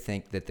 They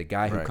think that the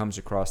guy who Right. comes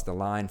across the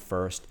line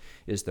first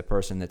is the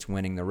person that's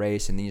winning the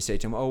race, and then you say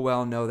to him, "Oh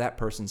well, no, that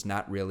person's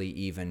not really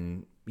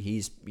even.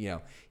 He's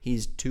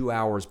 2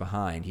 hours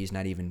behind. He's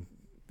not even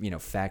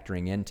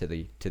factoring into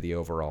the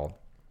overall."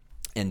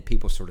 And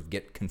people sort of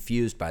get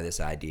confused by this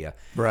idea.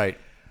 Right.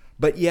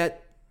 But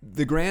yet,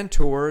 the Grand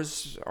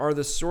Tours are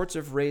the sorts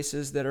of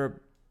races that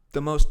are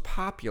the most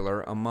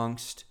popular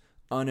amongst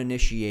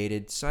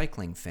uninitiated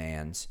cycling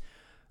fans.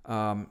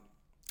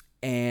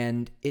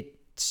 And it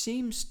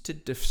seems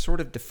to sort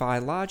of defy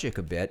logic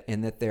a bit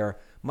in that they're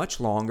much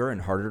longer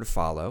and harder to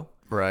follow.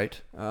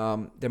 Right.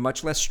 They're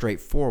much less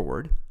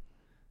straightforward.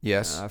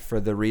 Yes. For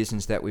the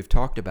reasons that we've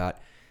talked about.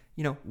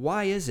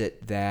 Why is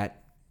it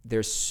that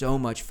there's so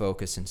much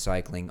focus in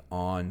cycling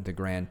on the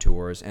Grand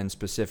Tours, and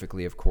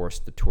specifically, of course,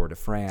 the Tour de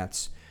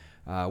France,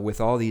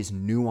 with all these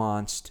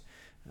nuanced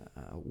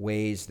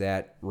ways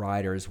that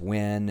riders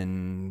win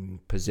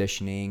and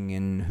positioning,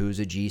 and who's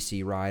a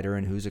GC rider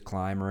and who's a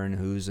climber and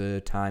who's a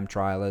time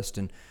trialist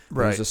and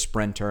who's a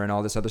sprinter and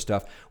all this other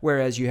stuff.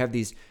 Whereas you have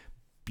these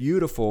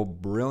beautiful,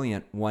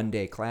 brilliant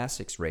one-day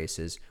classics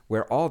races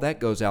where all that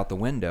goes out the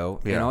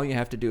window, and all you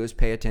have to do is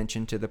pay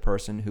attention to the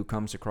person who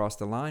comes across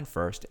the line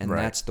first, and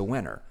that's the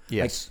winner.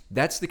 Yes.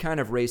 That's the kind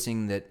of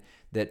racing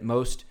that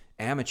most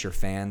amateur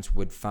fans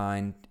would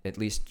find, at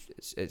least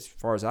as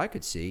far as I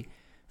could see,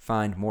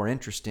 find more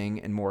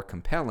interesting and more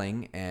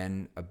compelling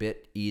and a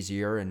bit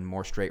easier and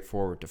more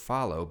straightforward to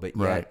follow. But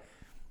yet,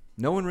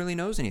 no one really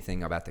knows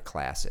anything about the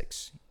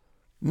classics.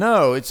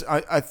 No,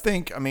 I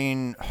think,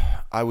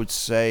 I would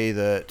say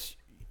that,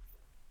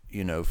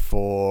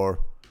 for,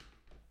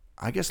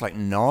 I guess, like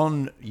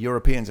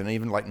non-Europeans and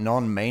even like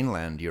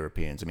non-mainland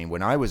Europeans.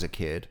 When I was a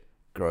kid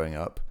growing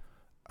up,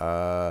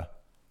 it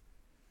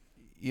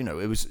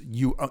was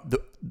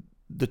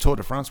the Tour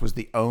de France was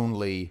the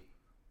only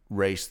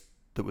race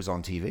that was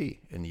on TV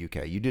in the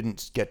UK. You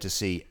didn't get to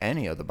see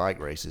any other bike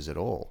races at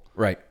all.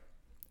 Right.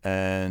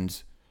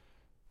 And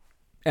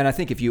I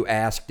think if you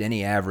asked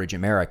any average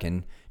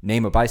American,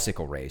 name a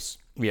bicycle race.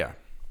 Yeah.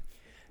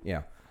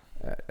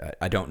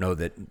 I don't know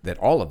that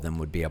all of them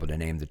would be able to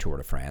name the Tour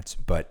de France,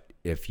 but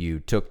if you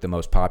took the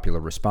most popular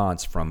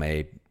response from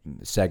a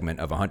segment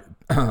of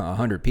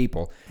 100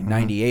 people,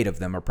 98 of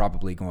them are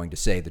probably going to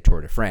say the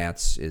Tour de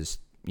France is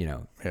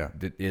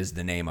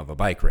the name of a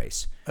bike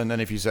race. And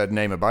then if you said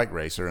name a bike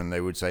racer, and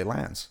they would say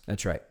Lance.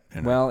 That's right.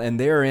 Well, and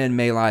therein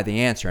may lie the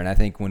answer. And I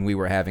think when we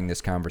were having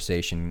this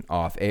conversation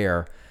off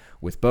air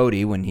with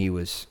Boedi when he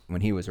was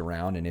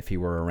around, and if he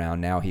were around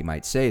now, he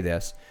might say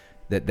this,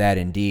 that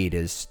indeed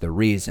is the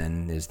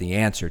reason, is the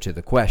answer to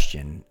the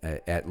question,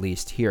 at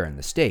least here in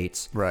the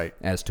States, right,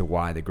 as to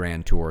why the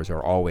Grand Tours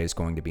are always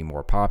going to be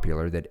more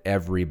popular, that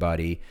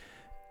everybody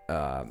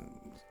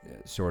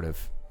sort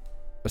of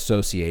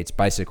associates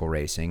bicycle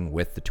racing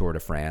with the Tour de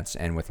France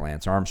and with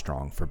Lance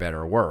Armstrong, for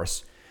better or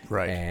worse.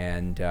 Right.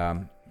 And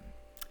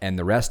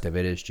the rest of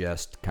it is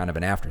just kind of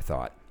an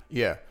afterthought.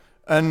 Yeah.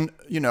 And,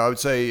 I would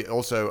say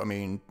also,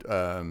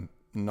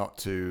 not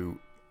to,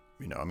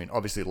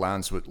 obviously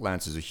Lance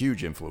is a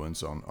huge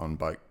influence on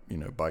bike,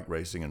 bike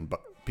racing and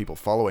people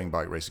following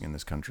bike racing in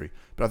this country.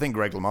 But I think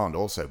Greg LeMond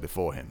also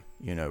before him,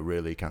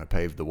 really kind of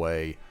paved the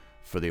way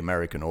for the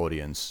American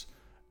audience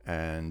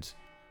and,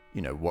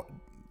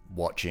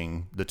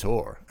 watching the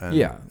Tour. And,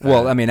 yeah.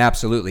 Well,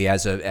 absolutely.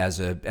 As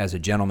a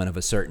gentleman of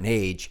a certain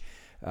age,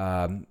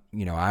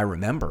 I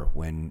remember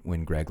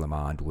when Greg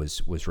LeMond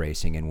was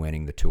racing and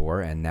winning the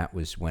Tour, and that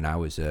was when I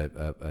was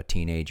a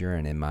teenager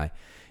and in my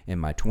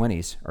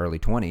 20s, early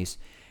 20s,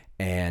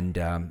 and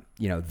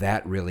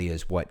that really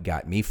is what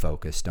got me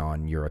focused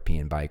on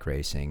European bike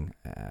racing.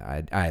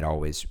 I had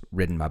always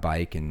ridden my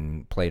bike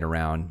and played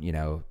around,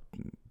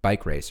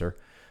 bike racer,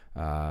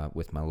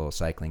 with my little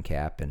cycling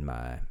cap and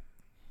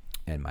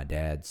my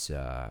dad's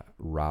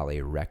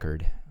Raleigh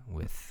record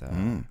with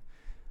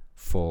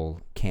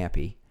full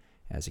campy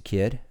as a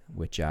kid,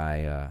 which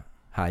I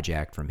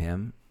hijacked from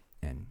him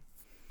and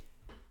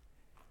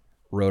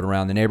rode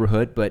around the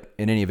neighborhood. But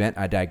in any event,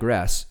 I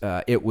digress.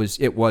 It was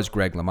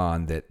Greg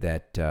LeMond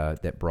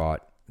that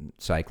brought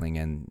cycling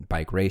and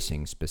bike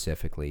racing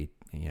specifically,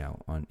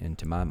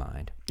 into my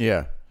mind.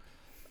 Yeah,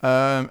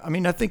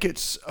 I think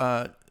it's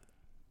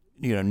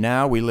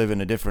now we live in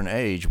a different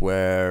age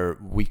where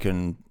we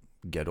can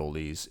get all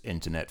these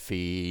internet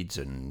feeds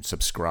and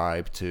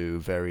subscribe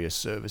to various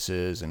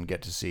services and get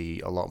to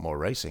see a lot more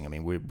racing.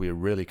 We're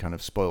really kind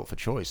of spoilt for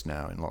choice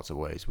now in lots of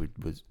ways.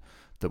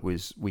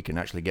 We can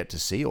actually get to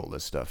see all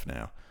this stuff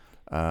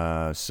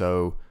now.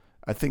 So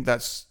I think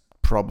that's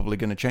probably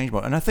going to change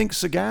more. And I think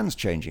Sagan's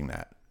changing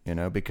that,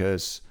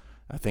 because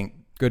I think...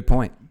 Good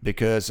point.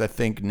 Because I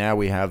think now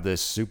we have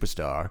this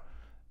superstar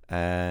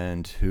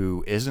and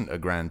who isn't a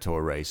Grand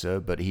Tour racer,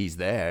 but he's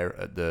there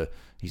at the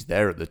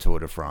Tour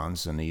de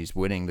France and he's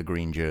winning the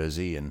green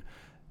jersey,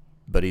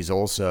 but he's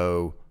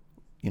also,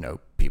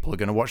 people are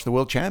going to watch the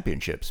World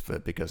Championships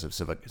because of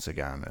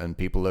Sagan, and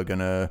people are going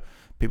to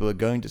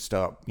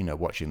start,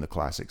 watching the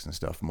classics and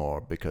stuff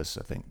more because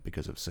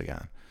of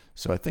Sagan.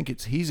 So I think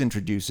he's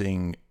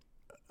introducing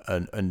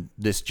and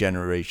this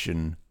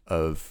generation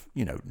of,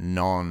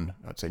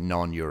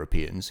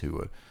 non-Europeans who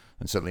are,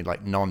 and certainly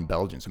like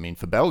non-Belgians. I mean,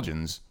 for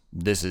Belgians,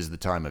 this is the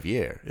time of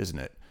year, isn't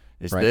it?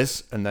 It's right.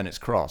 this, and then it's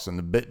cross, and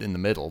the bit in the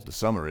middle, the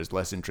summer, is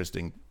less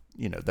interesting.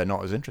 They're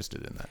not as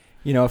interested in that.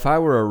 If I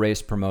were a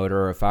race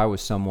promoter, or if I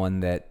was someone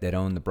that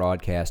owned the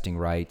broadcasting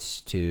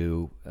rights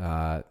to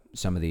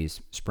some of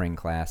these spring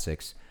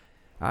classics,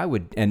 I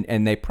would,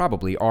 and they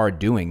probably are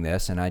doing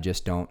this, and I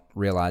just don't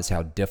realize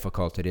how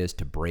difficult it is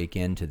to break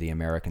into the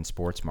American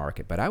sports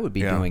market. But I would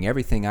be doing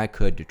everything I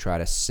could to try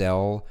to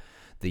sell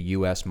the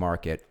U.S.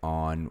 market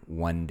on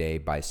one-day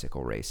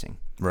bicycle racing.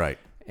 Right.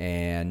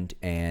 And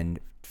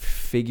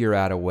figure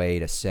out a way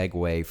to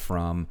segue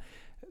from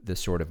the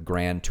sort of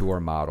Grand Tour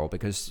model,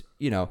 because,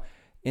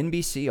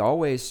 NBC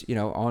always,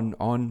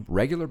 on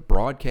regular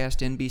broadcast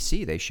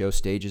NBC, they show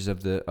stages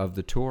of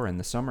the tour in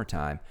the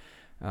summertime.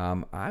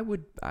 I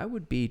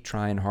would be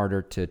trying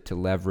harder to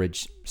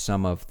leverage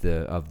some of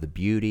the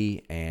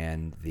beauty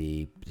and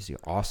the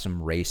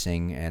awesome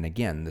racing, and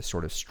again the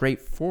sort of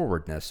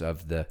straightforwardness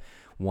of the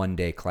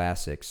one-day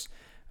classics.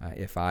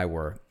 If I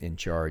were in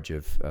charge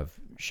of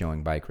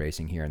showing bike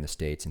racing here in the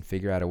States, and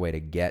figure out a way to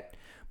get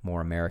more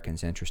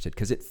Americans interested,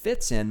 because it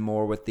fits in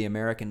more with the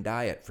American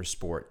diet for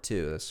sport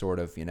too. The sort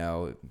of, hey,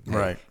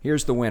 right.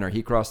 Here's the winner.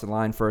 He crossed the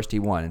line first. He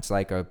won. It's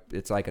like a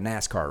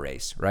NASCAR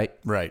race, right?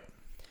 Right.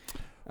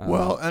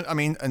 Well,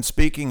 and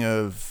speaking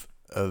of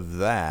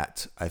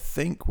that, I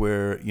think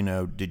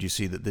did you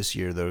see that this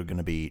year there are going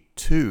to be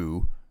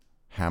 2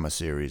 Hammer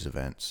Series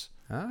events?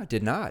 I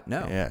did not.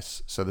 No.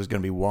 Yes. So there's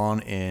going to be one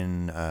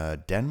in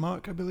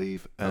Denmark, I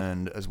believe,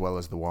 and as well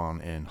as the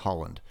one in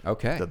Holland.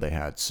 Okay. That they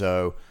had.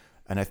 So,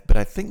 but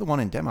I think the one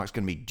in Denmark is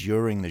going to be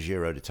during the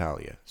Giro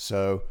d'Italia.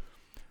 So,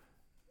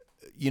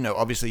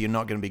 obviously you're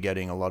not going to be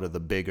getting a lot of the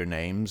bigger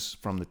names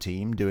from the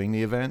team doing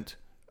the event.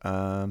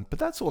 But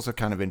that's also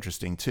kind of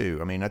interesting too.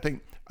 I mean, I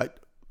think...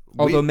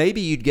 Although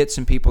maybe you'd get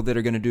some people that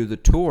are going to do the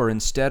tour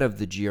instead of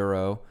the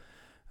Giro,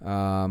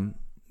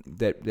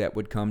 that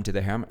would come to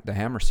the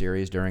Hammer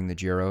Series during the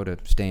Giro to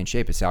stay in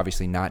shape. It's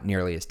obviously not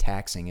nearly as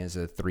taxing as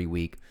a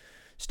 3-week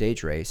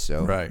stage race,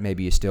 so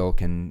maybe you still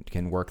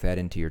can work that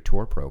into your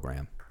tour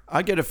program.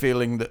 I get the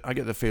feeling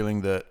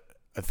that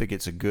I think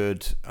it's a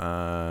good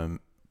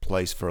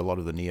place for a lot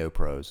of the neo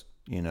pros.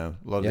 A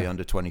lot of the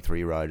under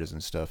 23 riders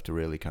and stuff to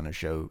really kind of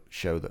show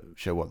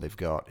what they've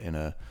got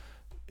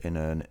in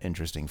an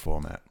interesting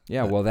format.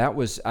 Yeah, well, that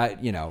was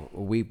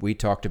we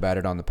talked about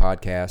it on the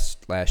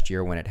podcast last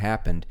year when it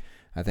happened.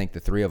 I think the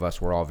three of us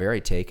were all very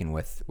taken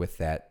with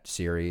that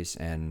series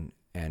and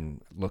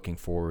looking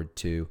forward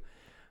to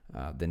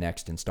the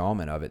next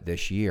installment of it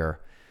this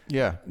year.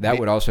 Yeah, that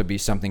would also be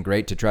something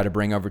great to try to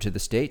bring over to the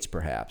States,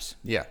 perhaps.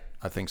 Yeah,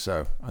 I think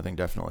so. I think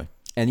definitely.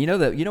 And you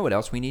know what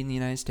else we need in the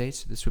United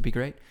States? This would be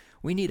great.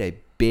 We need a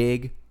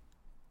big,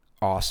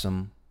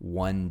 awesome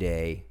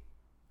one-day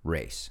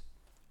race.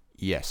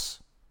 Yes.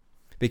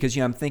 Because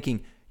I'm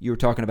thinking, you were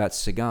talking about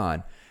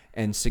Sagan,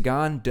 and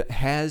Sagan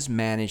has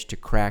managed to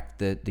crack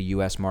the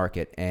U.S.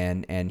 market,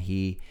 and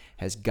he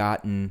has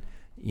gotten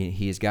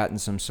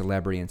some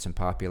celebrity and some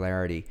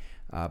popularity,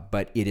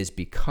 but it is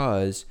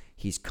because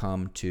he's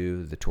come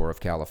to the Tour of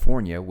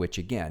California, which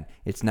again,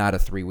 it's not a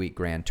 3-week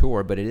Grand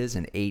Tour, but it is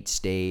an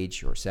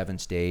 8-stage or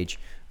 7-stage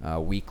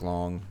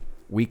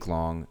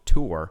week-long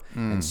tour,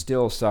 and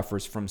still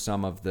suffers from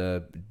some of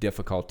the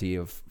difficulty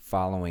of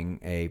following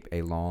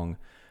a long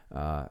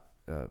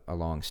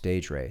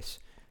stage race.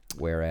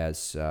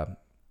 Whereas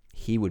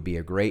he would be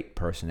a great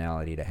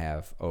personality to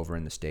have over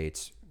in the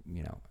States,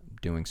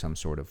 doing some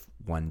sort of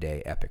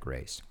one-day epic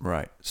race.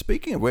 Right.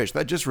 Speaking of which,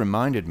 that just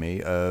reminded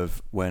me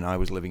of when I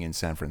was living in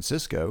San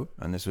Francisco,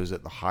 and this was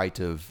at the height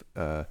of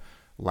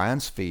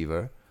Lance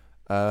fever.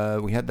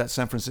 We had that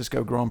San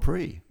Francisco Grand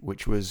Prix,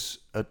 which was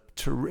a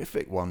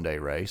terrific one-day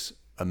race,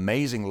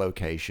 amazing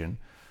location,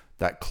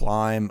 that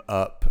climb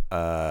up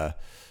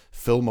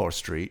Fillmore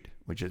Street,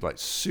 which is like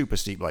super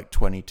steep, like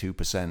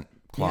 22%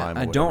 climb.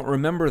 Yeah, I don't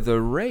remember the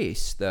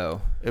race,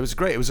 though. It was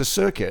great. It was a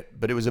circuit,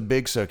 but it was a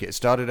big circuit. It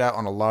started out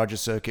on a larger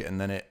circuit,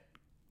 and then it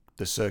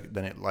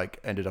like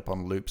ended up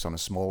on loops on a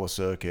smaller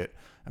circuit.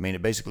 I mean,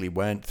 it basically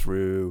went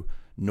through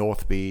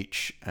North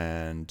Beach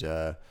and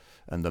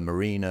the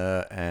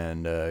marina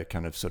and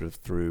kind of sort of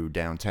through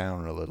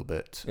downtown a little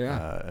bit.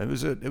 Yeah, it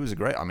was a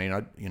great. I mean,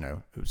 it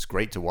was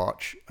great to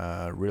watch.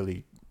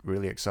 Really,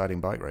 really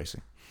exciting bike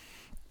racing.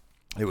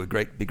 It would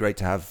be great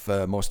to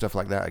have more stuff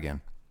like that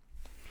again.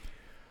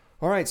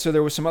 All right, so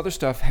there was some other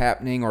stuff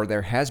happening, or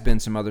there has been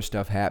some other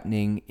stuff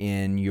happening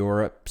in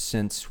Europe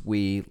since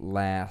we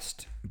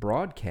last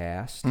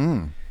broadcast.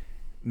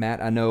 Matt,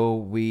 I know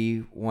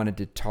we wanted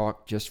to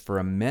talk just for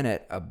a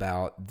minute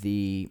about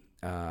the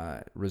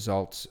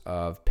results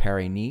of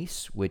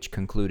Paris-Nice, which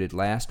concluded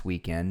last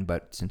weekend,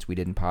 but since we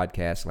didn't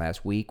podcast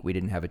last week, we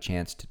didn't have a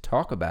chance to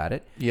talk about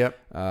it. Yep.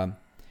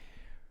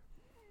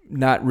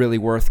 Not really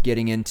worth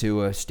getting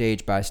into a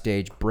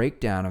stage-by-stage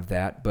breakdown of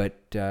that,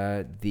 but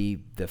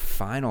the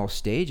final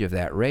stage of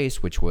that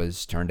race, which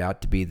turned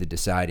out to be the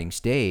deciding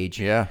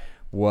stage,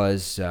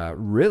 was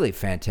really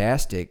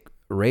fantastic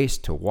race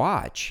to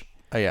watch.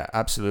 Oh, yeah,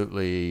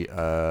 absolutely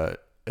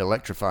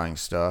electrifying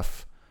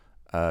stuff.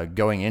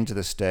 Going into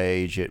the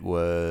stage, it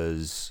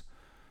was...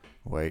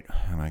 Wait,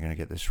 am I going to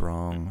get this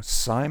wrong?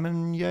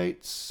 Simon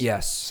Yates?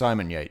 Yes.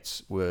 Simon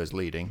Yates was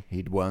leading.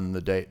 He'd won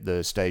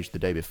the stage the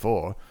day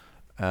before.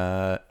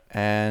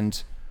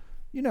 And,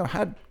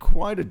 had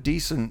quite a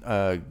decent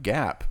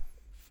gap.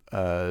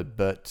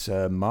 But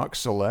Marc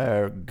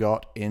Soler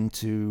got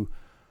into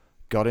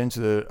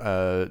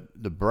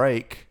the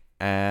break,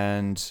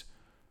 and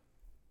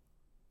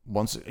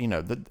once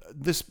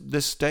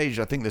this stage,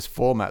 I think this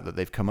format that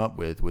they've come up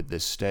with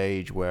this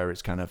stage where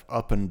it's kind of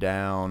up and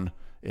down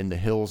in the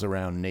hills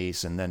around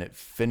Nice, and then it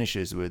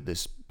finishes with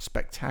this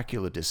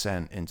spectacular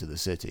descent into the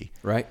city.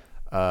 Right.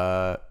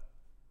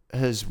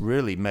 Has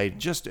really made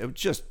just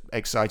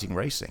exciting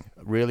racing,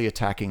 really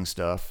attacking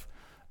stuff,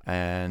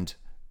 and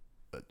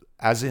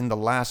as in the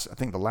last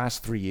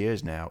 3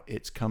 years now,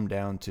 it's come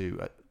down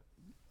to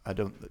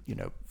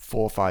 4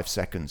 or 5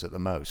 seconds at the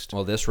most.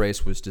 Well, this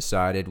race was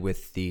decided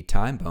with the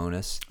time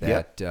bonus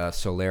that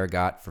Soler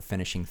got for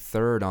finishing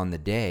third on the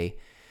day.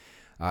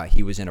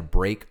 He was in a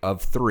break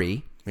of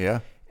 3. Yeah.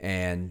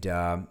 And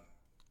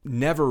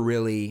never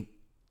really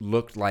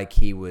looked like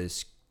he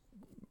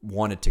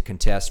wanted to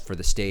contest for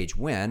the stage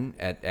win,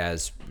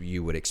 as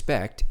you would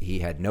expect. He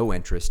had no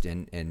interest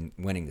in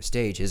winning the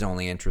stage. His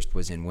only interest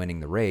was in winning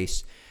the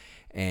race.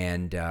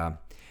 And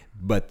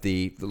but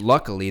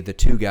luckily, the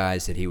 2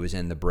 guys that he was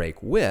in the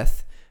break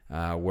with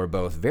were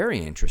both very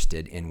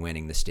interested in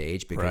winning the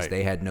stage, because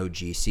they had no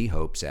GC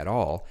hopes at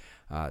all.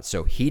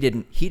 So he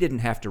didn't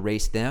have to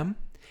race them,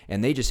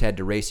 and they just had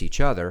to race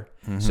each other.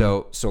 Mm-hmm.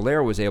 So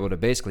Soler was able to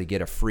basically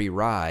get a free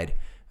ride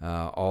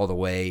all the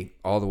way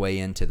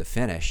into the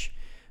finish,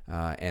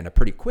 and a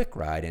pretty quick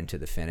ride into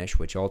the finish,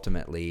 which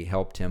ultimately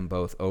helped him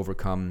both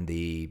overcome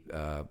the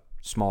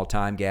small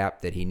time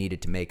gap that he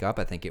needed to make up.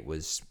 I think it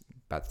was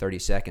about 30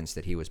 seconds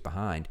that he was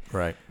behind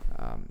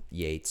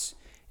Yates,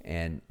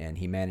 and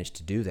he managed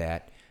to do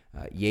that.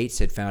 Yates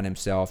had found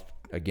himself,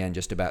 again,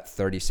 just about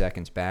 30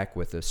 seconds back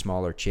with a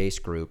smaller chase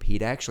group.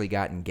 He'd actually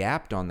gotten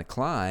gapped on the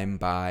climb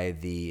by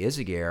the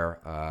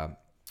Izaguirre.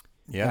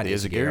 The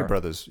Izaguirre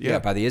brothers. Yeah,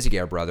 by the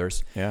Izaguirre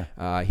brothers.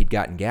 Yeah. He'd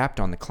gotten gapped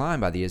on the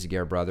climb by the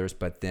Izaguirre brothers,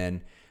 but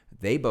then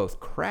they both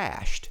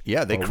crashed.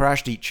 Yeah, they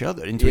crashed each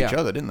other,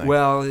 didn't they?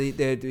 Well,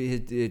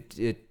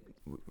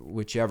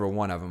 whichever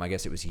one of them, I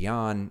guess it was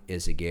Jan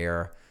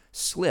Izaguirre,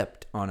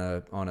 slipped on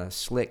a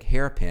slick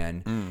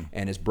hairpin,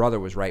 and his brother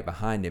was right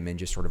behind him and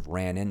just sort of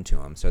ran into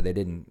him. So they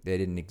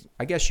didn't.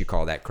 I guess you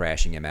call that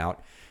crashing him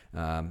out.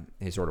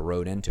 He sort of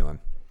rode into him,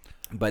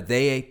 but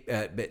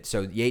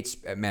so Yates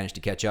managed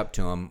to catch up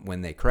to him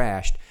when they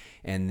crashed,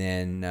 and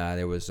then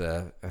there was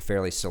a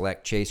fairly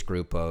select chase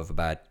group of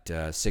about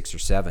 6 or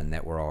 7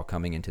 that were all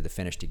coming into the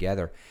finish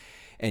together,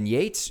 and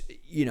Yates,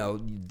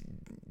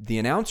 the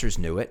announcers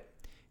knew it,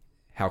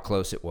 how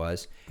close it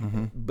was,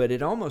 but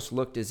it almost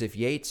looked as if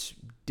Yates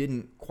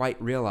didn't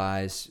quite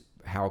realize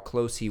how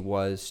close he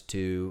was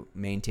to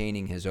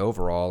maintaining his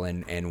overall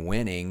and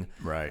winning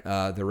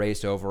the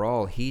race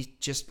overall. He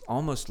just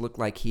almost looked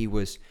like he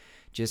was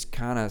just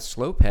kind of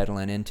slow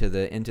pedaling into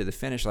the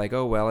finish, like,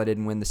 oh well, I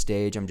didn't win the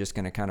stage, I'm just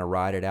going to kind of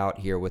ride it out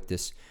here with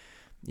this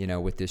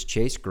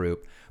chase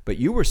group. But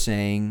you were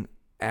saying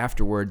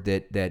afterward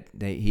that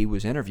he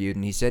was interviewed,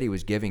 and he said he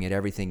was giving it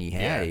everything he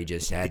had. Yeah. He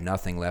just had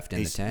nothing left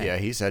in the tank. Yeah,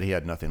 he said he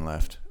had nothing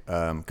left,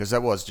 because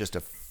that was just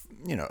a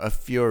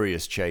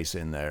furious chase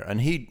in there,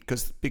 and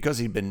because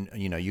he'd been,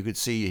 you could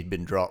see he'd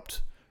been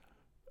dropped.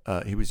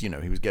 He was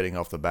getting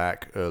off the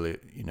back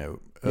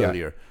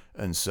earlier,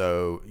 and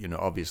so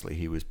obviously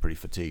he was pretty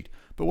fatigued.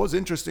 But what's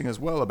interesting as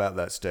well about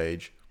that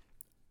stage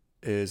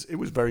is it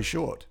was very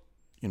short,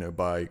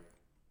 by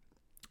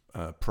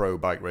pro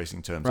bike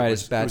racing terms. Right,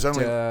 it was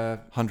only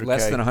 100K.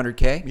 Less than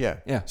 100K?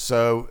 Yeah.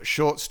 So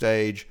short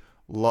stage,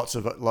 lots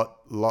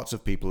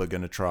of people are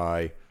going to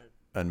try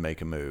and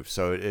make a move.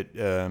 So it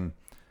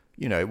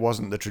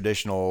wasn't the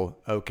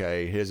traditional,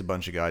 okay, here's a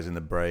bunch of guys in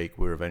the break,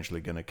 we're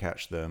eventually going to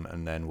catch them,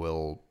 and then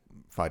we'll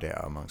fight it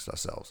out amongst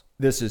ourselves.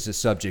 This is a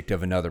subject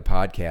of another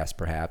podcast,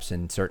 perhaps,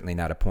 and certainly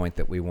not a point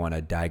that we want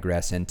to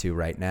digress into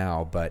right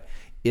now. But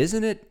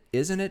isn't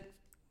it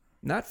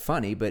not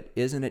funny, but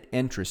isn't it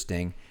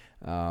interesting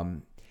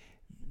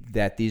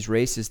that these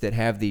races that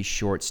have these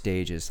short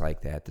stages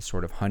like that, the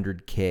sort of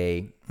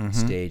 100K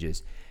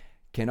stages,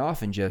 can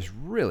often just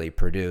really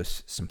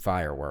produce some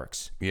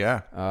fireworks.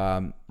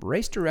 Yeah.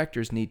 Race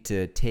directors need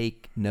to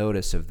take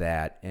notice of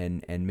that,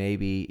 and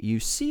maybe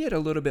you see it a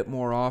little bit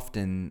more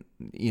often,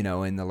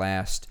 in the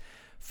last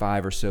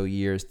 5 or so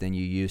years than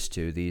you used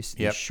to, these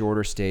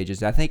shorter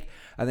stages. I think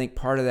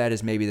part of that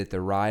is maybe that the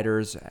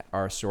riders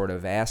are sort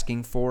of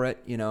asking for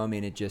it.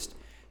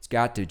 It's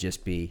got to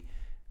just be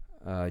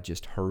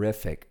just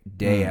horrific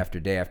day after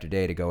day after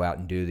day to go out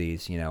and do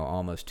these,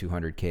 almost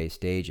 200K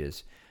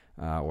stages.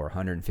 Or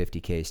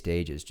 150K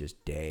stages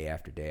just day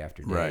after day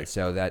after day. Right.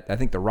 So that I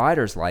think the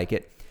riders like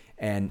it,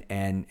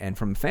 And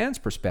from a fan's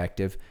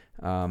perspective,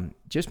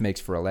 just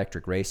makes for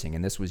electric racing.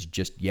 And this was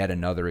just yet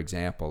another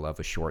example of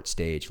a short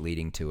stage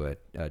leading to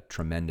a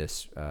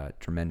tremendous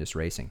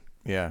racing.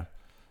 Yeah.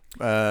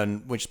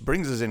 Which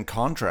brings us in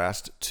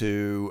contrast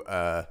to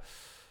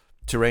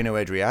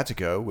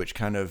Tirreno-Adriatico, which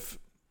kind of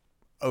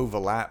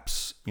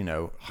overlaps.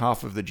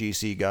 Half of the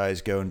GC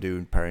guys go and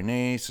do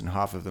Paris-Nice, and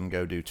half of them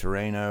go do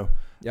Tirreno.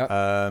 Yep.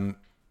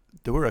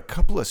 There were a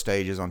couple of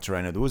stages on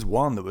Tirreno. There was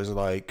one that was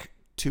like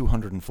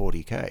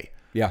 240K.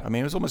 Yeah. I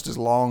mean, it was almost as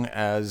long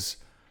as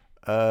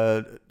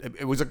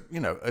it was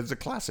a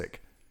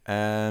classic,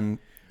 and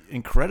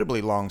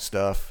incredibly long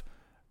stuff.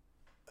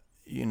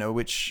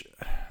 Which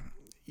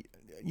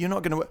you're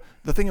not going to.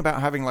 The thing about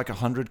having like a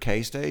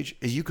 100K stage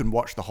is you can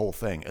watch the whole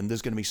thing, and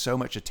there's going to be so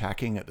much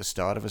attacking at the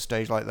start of a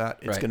stage like that.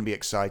 It's going to be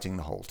exciting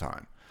the whole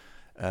time,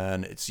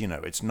 and it's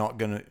not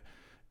going to.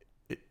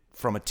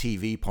 From a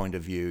TV point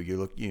of view,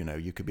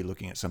 you could be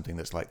looking at something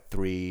that's like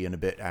 3 and a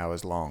bit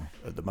hours long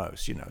at the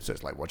most. So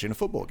it's like watching a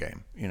football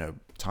game.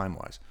 Time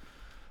wise.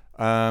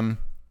 But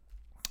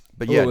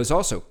yeah, it was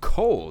also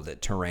cold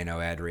at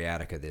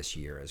Tirreno-Adriatico this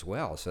year as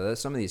well. So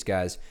some of these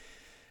guys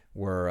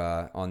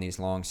were on these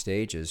long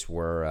stages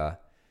were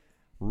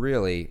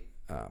really,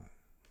 sort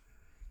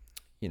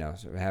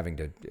of having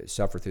to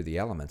suffer through the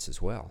elements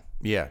as well.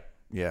 Yeah.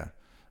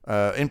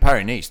 In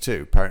Paris-Nice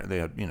too. Apparently,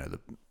 they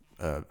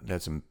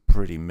had some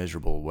pretty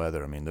miserable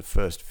weather. I mean, the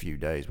first few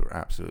days were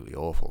absolutely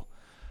awful.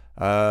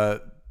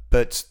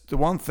 But the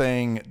one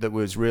thing that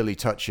was really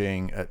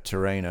touching at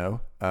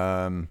Tirreno,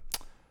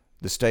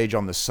 the stage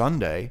on the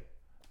Sunday,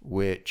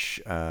 which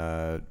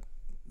the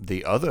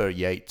other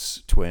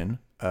Yates twin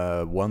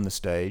won the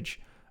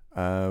stage,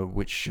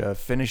 which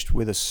finished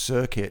with a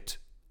circuit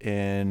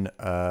in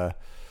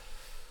Michele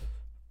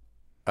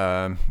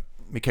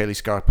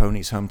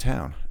Scarponi's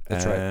hometown.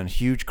 That's right. And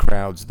huge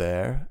crowds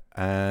there.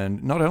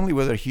 And not only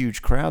were there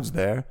huge crowds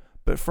there,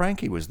 but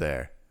Frankie was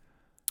there.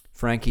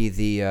 Frankie,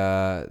 the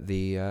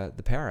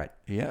parrot.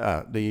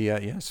 Yeah,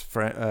 yes.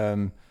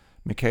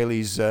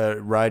 Michele's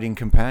riding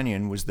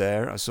companion was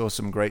there. I saw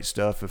some great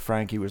stuff.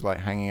 Frankie was like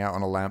hanging out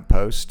on a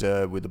lamppost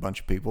with a bunch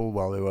of people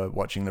while they were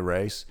watching the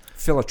race.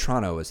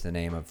 Fillatrano is the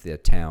name of the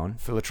town.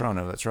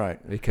 Fillatrano, that's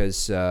right. Because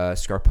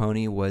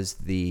Scarponi was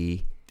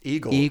the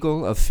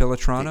Eagle of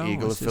Fillatrano. The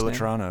Eagle of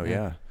Fillatrano,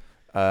 yeah.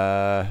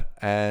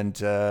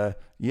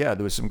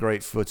 There was some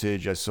great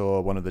footage. I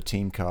saw one of the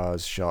team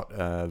cars shot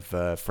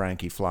of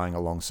Frankie flying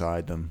along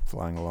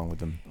with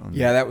them.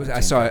 I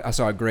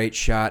saw a great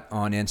shot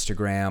on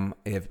Instagram.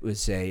 It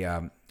was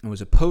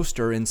a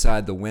poster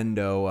inside the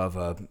window of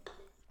a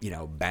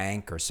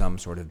bank or some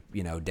sort of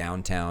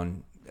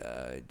downtown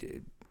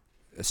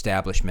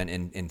establishment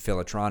in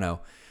Fillatrano,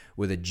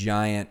 with a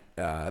giant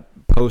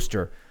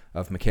poster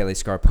of Michele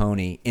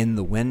Scarponi in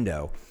the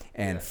window.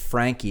 And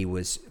Frankie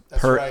was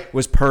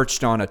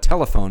perched on a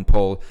telephone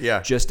pole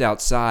just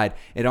outside.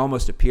 It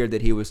almost appeared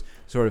that he was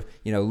sort of,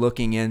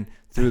 looking in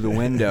through the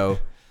window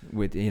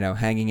with,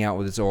 hanging out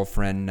with his old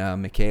friend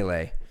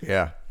Michele.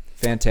 Yeah.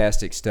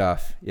 Fantastic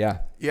stuff. Yeah.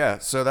 Yeah,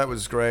 so that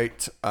was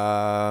great.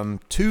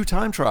 2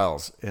 time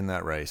trials in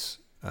that race.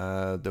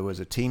 There was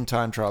a team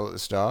time trial at the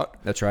start.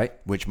 That's right.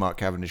 Which Mark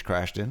Cavendish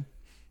crashed in.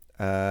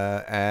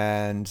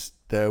 And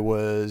there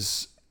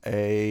was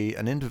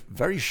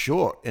very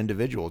short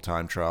individual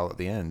time trial at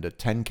the end, a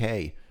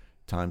 10K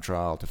time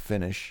trial to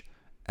finish,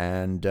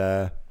 and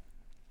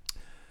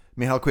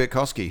Michał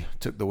Kwiatkowski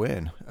took the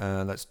win.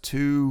 That's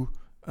 2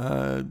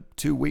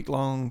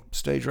 week-long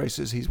stage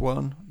races he's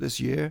won this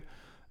year.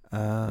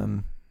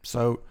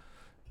 So,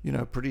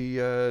 pretty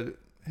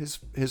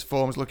his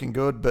form's looking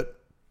good, but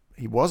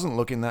he wasn't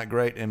looking that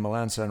great in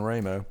Milan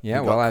Sanremo.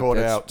 Yeah,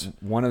 that's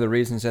one of the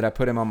reasons that I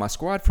put him on my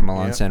squad for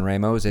Milan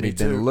Sanremo is that he'd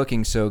been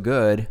looking so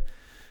good.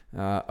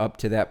 Up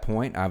to that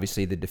point,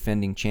 obviously the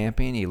defending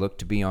champion, he looked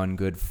to be on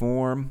good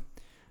form.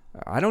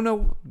 I don't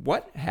know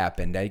what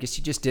happened. I guess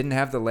he just didn't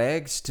have the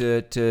legs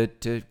to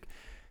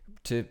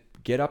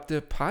get up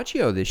to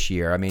Poggio this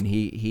year. I mean,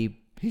 he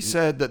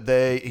said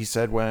that he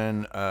said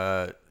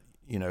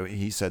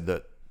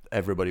that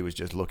everybody was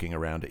just looking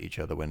around at each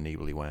other when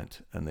Nibali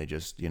went, and they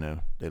just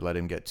they let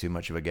him get too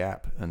much of a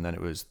gap, and then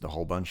it was the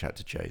whole bunch had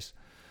to chase,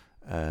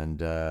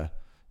 and.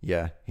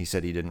 He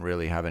said he didn't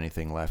really have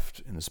anything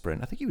left in the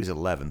sprint. I think he was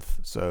 11th,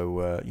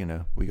 so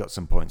we got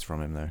some points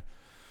from him there.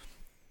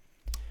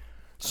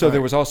 So there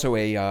was also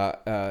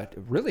a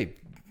really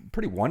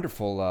pretty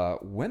wonderful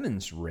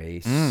women's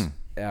race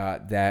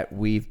that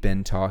we've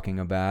been talking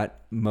about,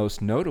 most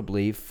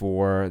notably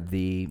for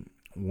the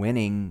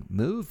winning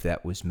move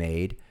that was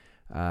made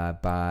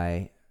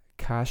by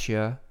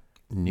Kasia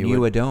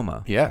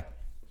Niewiadoma. Yeah.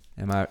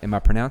 Am I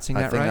pronouncing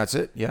that right? I think that's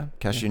it. Yeah,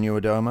 Kasia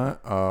Niewiadoma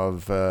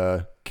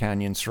of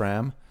Canyon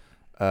SRAM.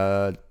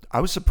 I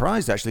was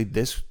surprised actually.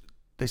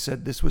 They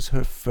said this was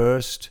her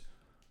first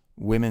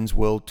women's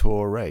world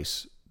tour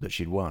race that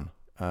she'd won.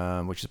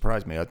 which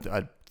surprised me.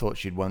 I thought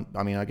she'd won.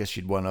 I mean, I guess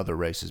she'd won other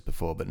races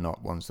before, but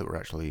not ones that were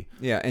actually.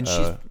 Yeah, and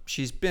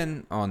she's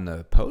been on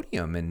the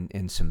podium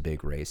in some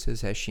big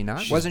races, has she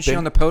not? Wasn't she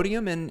on the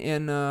podium in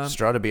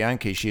Strade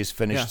Bianche? She has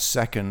finished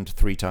second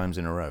 3 times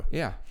in a row.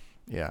 Yeah.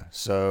 Yeah,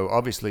 so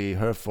obviously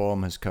her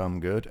form has come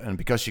good, and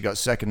because she got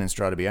second in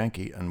Strade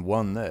Bianche and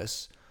won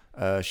this,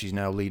 she's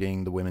now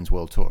leading the Women's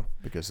World Tour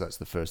because that's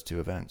the first 2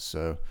 events.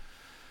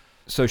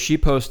 So she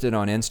posted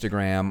on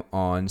Instagram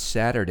on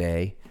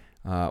Saturday,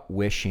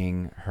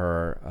 wishing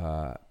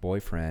her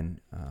boyfriend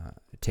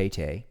Tay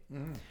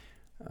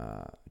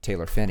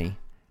Taylor Phinney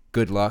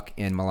good luck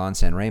in Milan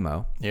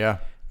Sanremo. Yeah.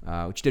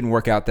 Which didn't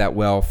work out that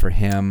well for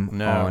him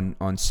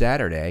on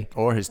Saturday.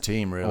 Or his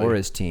team,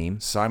 really.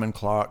 Simon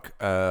Clark,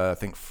 I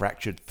think,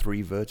 fractured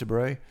 3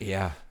 vertebrae.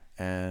 Yeah.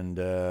 And,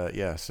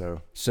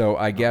 so... So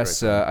I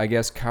guess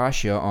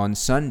Kasia on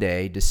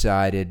Sunday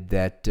decided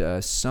that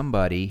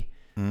somebody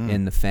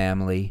in the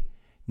family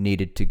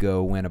needed to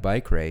go win a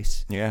bike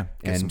race. Yeah,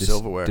 get some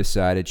silverware.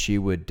 Decided she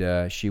would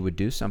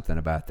do something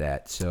about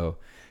that. So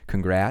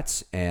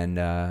congrats,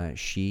 and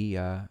she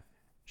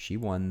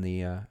won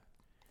the...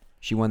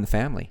 She won the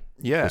family.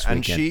 Yeah, this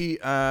weekend.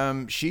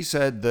 And she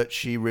said that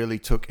she really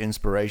took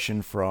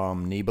inspiration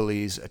from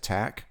Nibali's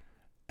attack,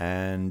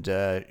 and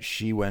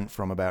she went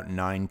from about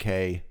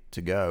 9K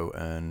to go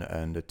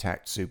and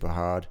attacked super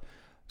hard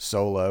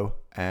solo,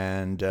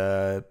 and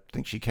I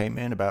think she came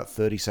in about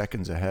 30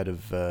 seconds ahead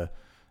of the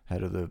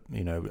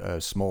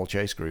small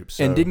chase group.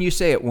 So. And didn't you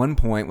say at one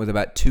point with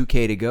about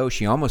 2K to go,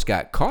 she almost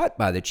got caught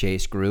by the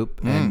chase group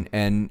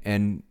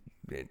and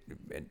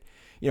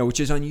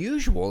which is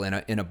unusual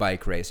in a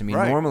bike race. I mean,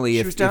 normally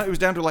it was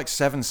down to like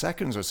 7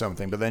 seconds or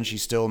something, but then she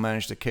still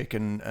managed to kick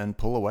and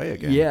pull away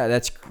again. Yeah,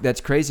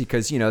 that's crazy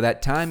because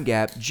that time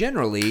gap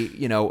generally,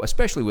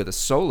 especially with a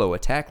solo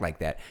attack like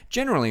that,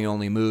 generally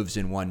only moves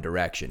in one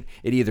direction.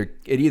 It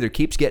either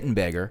keeps getting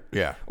bigger,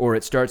 or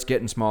it starts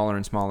getting smaller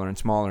and smaller and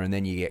smaller, and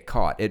then you get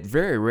caught. It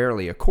very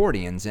rarely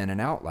accordions in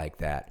and out like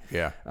that.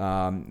 Yeah,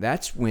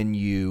 that's when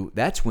you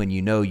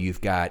know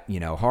you've got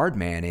hard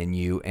man in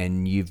you,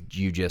 and you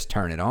just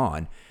turn it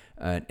on.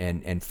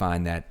 And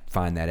find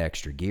that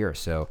extra gear.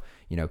 So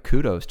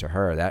kudos to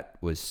her. That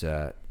was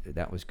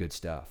good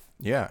stuff.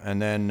 Yeah, and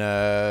then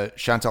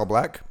Chantal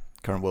Black,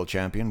 current world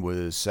champion,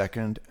 was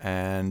second,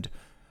 and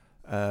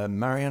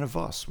Marianne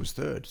Vos was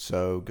third.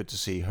 So good to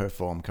see her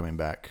form coming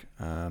back.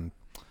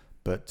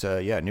 But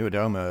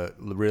Nieuwedome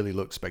really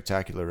looked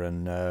spectacular,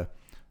 and I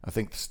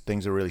think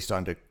things are really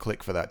starting to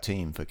click for that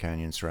team for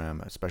Canyon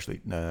SRAM, especially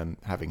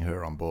having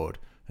her on board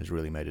has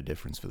really made a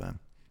difference for them.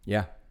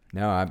 Yeah.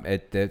 No,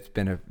 it's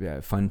been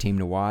a fun team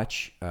to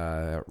watch.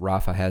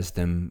 Rafa has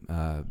them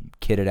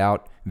kitted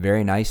out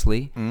very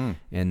nicely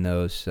in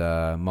those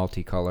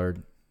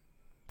multicolored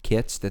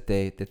kits that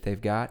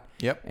they've got.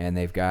 Yep. And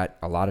they've got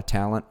a lot of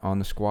talent on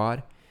the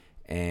squad,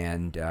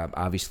 and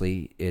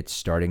obviously it's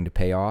starting to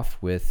pay off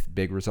with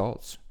big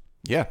results.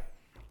 Yeah.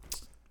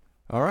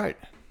 All right.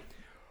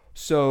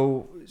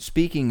 So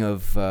speaking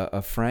of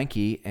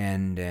Frankie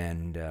and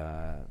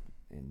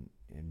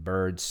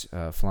birds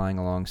flying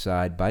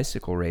alongside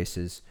bicycle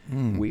races,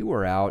 we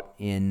were out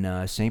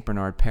in St.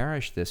 Bernard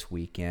Parish this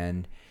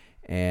weekend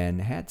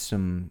and had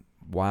some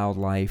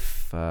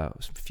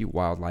few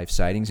wildlife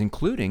sightings,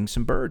 including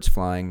some birds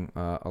flying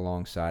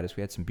alongside us.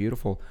 We had some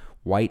beautiful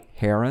white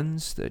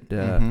herons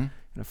that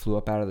flew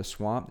up out of the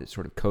swamp, that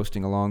sort of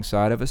coasting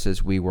alongside of us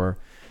as we were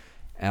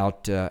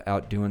out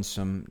doing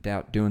some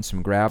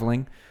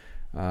graveling.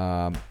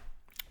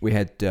 We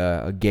had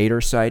a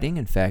gator sighting.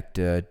 In fact,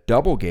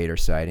 double gator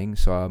sighting.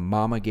 Saw a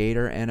mama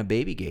gator and a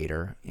baby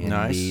gator in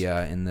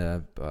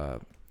the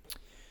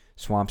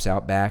swamps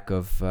out back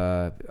of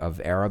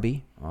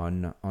Arabi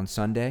on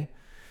Sunday.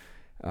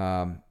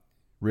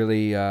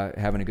 Really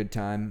having a good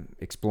time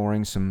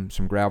exploring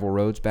some gravel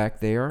roads back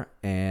there,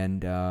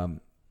 and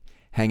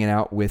hanging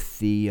out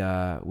with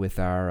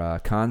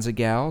our Kanza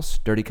gals,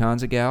 Dirty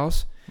Kanza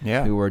gals,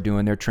 who are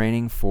doing their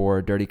training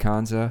for Dirty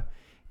Kanza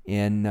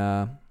in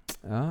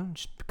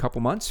just a couple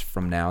months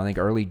from now. I think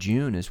early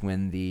June is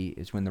when the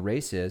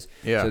race is.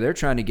 Yeah. So they're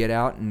trying to get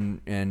out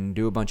and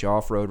do a bunch of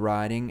off-road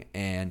riding,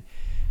 and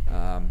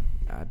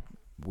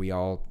we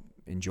all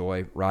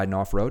enjoy riding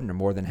off-road and are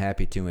more than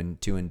happy to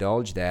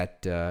indulge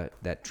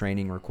that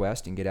training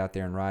request and get out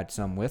there and ride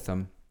some with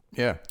them.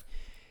 Yeah.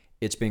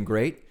 It's been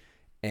great,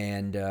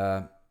 and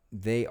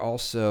they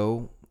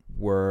also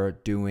were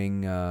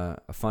doing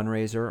a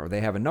fundraiser, or they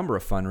have a number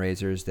of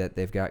fundraisers that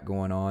they've got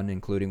going on,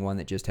 including one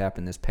that just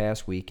happened this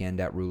past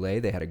weekend at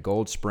Roulet. They had a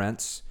gold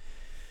sprints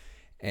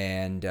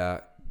and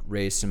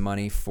raised some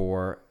money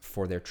for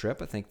their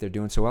trip. I think they're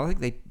doing so well. I think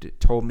they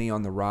told me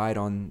on the ride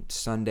on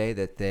Sunday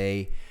that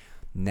they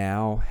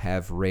now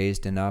have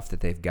raised enough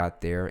that they've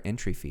got their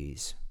entry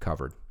fees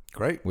covered.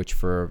 Great. Which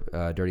for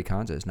Dirty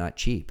Kanza is not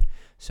cheap.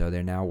 So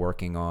they're now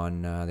working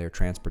on their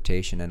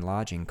transportation and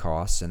lodging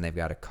costs, and they've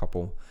got a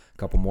couple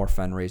more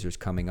fundraisers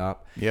coming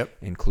up,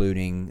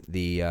 including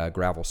the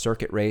gravel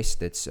circuit race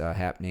that's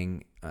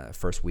happening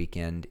first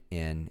weekend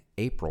in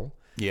April.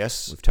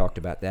 Yes. We've talked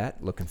about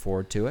that. Looking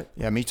forward to it.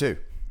 Yeah, me too.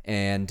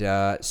 And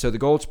so the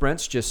Gold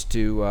Sprints, just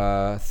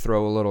to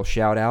throw a little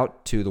shout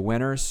out to the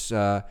winners,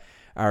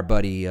 our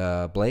buddy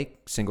Blake,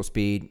 single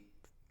speed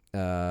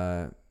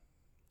NOLA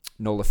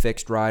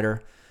fixed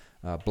rider.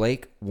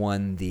 Blake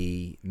won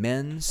the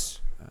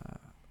men's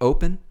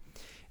open,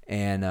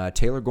 and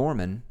Taylor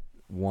Gorman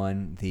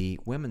won the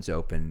women's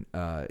open.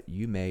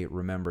 You may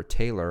remember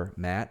Taylor,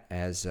 Matt,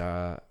 as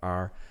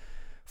our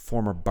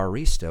former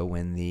barista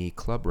when the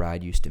club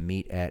ride used to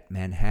meet at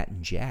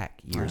Manhattan Jack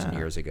years and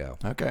years ago.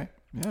 Okay.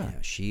 Yeah.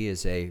 She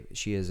is a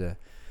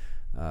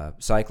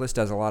cyclist,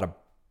 does a lot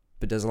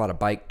of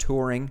bike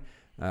touring,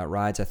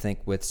 rides I think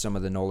with some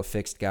of the NOLA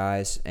fixed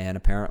guys, and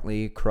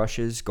apparently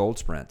crushes Gold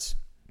Sprints.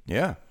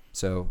 Yeah.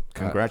 So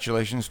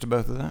congratulations to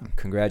both of them.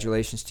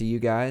 Congratulations to you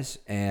guys,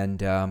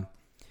 and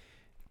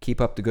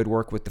keep up the good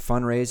work with the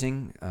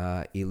fundraising,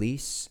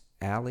 Elise,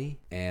 Allie,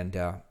 and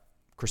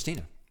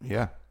Christina.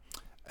 Yeah.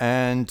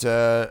 And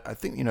I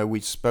think, we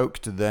spoke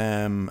to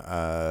them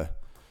a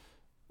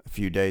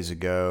few days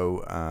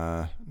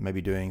ago,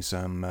 maybe doing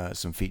some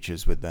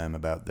features with them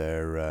about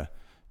their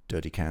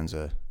Dirty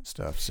Kansas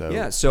stuff.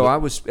 So I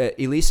was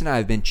Elise and I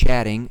have been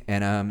chatting,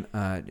 and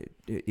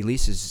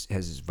Elise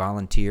has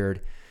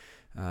volunteered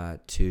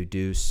to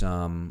do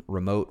some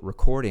remote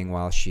recording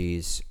while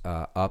she's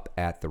up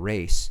at the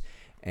race,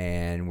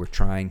 and we're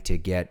trying to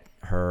get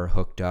her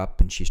hooked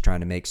up, and she's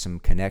trying to make some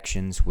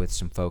connections with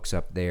some folks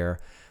up there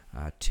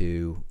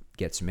to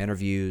get some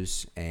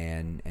interviews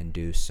and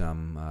do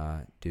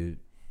some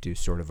do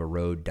sort of a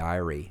road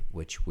diary,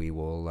 which we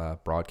will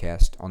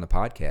broadcast on the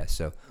podcast.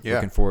 So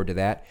looking forward to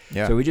that.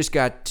 Yeah. So we just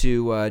got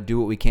to do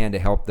what we can to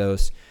help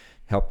those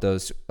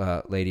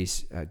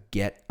ladies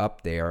get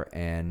up there.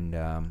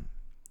 And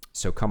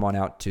so come on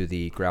out to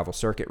the gravel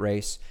circuit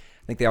race.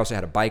 I think they also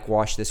had a bike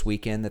wash this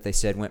weekend that they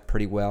said went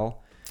pretty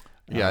well.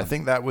 Yeah, I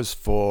think that was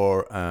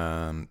for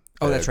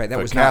that's right. That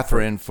was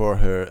Catherine for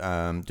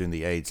her doing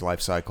the AIDS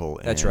life cycle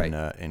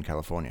in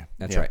California.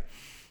 That's right.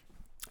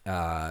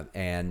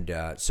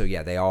 So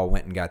they all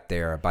went and got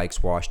their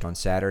bikes washed on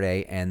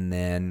Saturday, and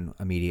then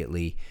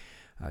immediately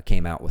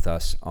came out with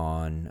us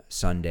on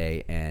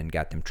Sunday and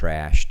got them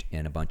trashed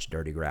in a bunch of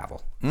dirty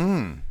gravel.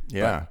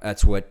 Yeah, but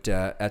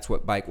that's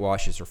what bike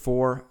washes are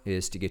for,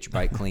 is to get your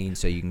bike clean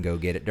so you can go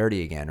get it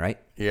dirty again, right?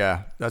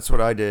 Yeah, that's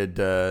what I did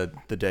the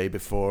day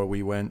before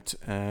we went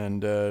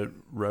and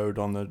rode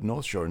on the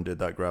North Shore and did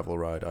that gravel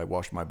ride. I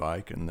washed my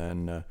bike, and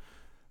then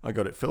I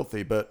got it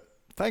filthy, but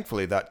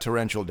thankfully that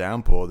torrential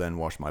downpour then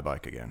washed my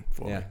bike again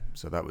for me.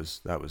 So that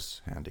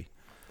was handy.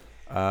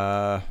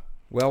 Well.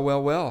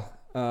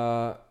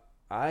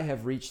 I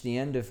have reached the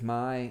end of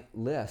my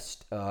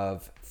list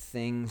of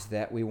things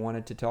that we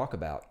wanted to talk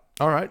about.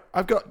 All right.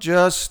 I've got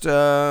just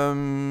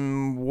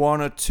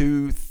one or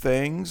two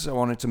things I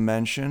wanted to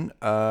mention.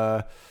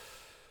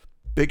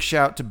 Big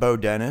shout to Beau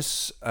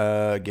Dennis.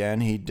 Again,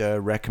 he'd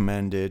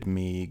recommended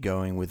me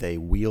going with a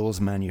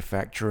Wheels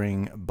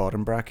Manufacturing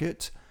bottom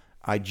bracket.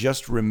 I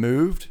just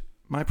removed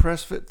my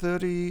Pressfit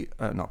 30,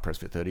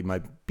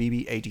 my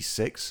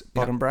BB86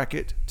 bottom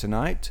bracket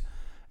tonight.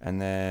 And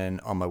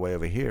then on my way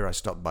over here, I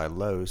stopped by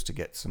Lowe's to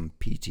get some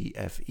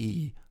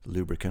PTFE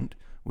lubricant,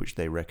 which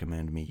they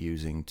recommend me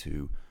using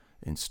to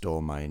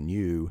install my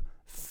new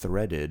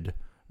threaded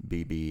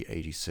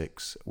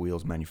BB86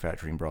 Wheels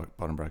Manufacturing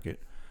bottom bracket.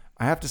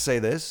 I have to say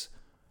this,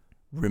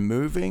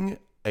 removing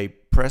a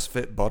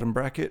Pressfit bottom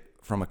bracket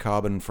from a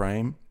carbon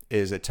frame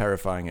is a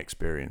terrifying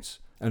experience.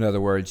 In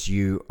other words,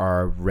 you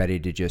are ready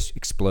to just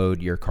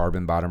explode your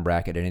carbon bottom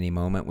bracket at any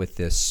moment with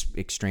this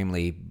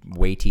extremely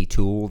weighty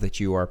tool that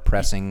you are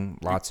pressing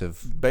lots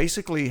of...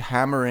 Basically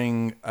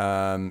hammering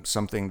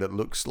something that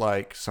looks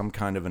like some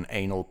kind of an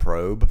anal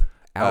probe.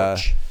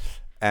 Ouch.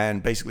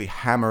 And basically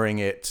hammering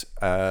it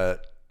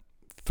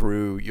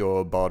through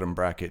your bottom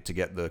bracket to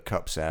get the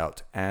cups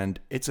out. And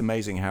it's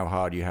amazing how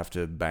hard you have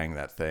to bang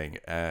that thing.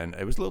 And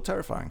it was a little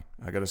terrifying,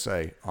 I got to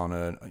say, on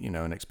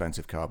an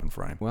expensive carbon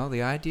frame. Well,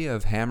 the idea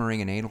of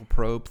hammering an anal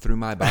probe through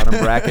my bottom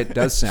bracket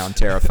does sound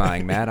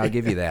terrifying, Matt. I'll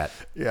give you that.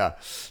 Yeah.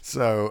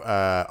 So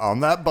on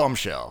that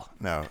bombshell.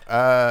 No.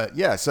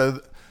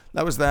 So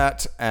that was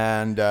that.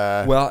 And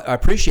well, I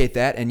appreciate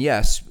that. And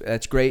yes,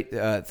 that's great.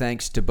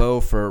 Thanks to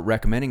Beau for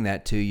recommending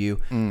that to you.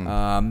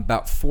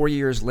 About 4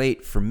 years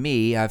late for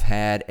me, I've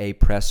had a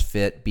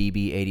Pressfit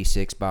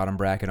BB86 bottom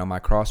bracket on my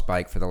cross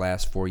bike for the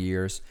last 4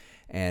 years,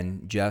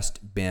 and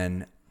just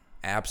been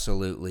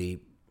absolutely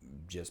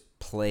just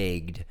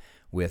plagued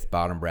with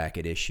bottom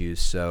bracket issues.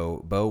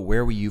 So, Beau,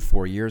 where were you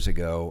 4 years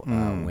ago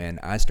when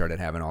I started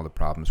having all the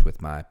problems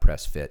with my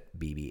Pressfit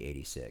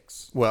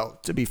BB86? Well,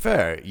 to be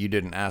fair, you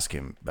didn't ask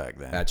him back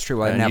then. That's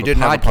true. I didn't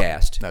have a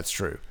podcast. That's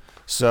true.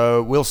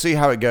 So we'll see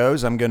how it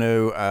goes. I'm going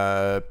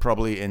to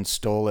probably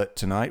install it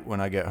tonight when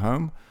I get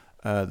home,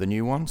 the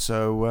new one.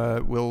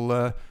 So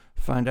we'll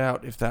find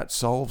out if that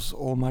solves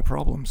all my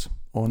problems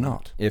or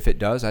not. If it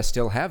does, I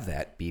still have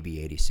that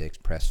BB86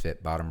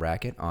 Pressfit bottom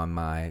bracket on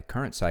my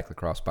current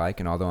cyclocross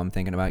bike, and although I'm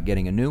thinking about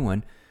getting a new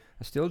one,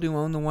 I still do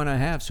own the one I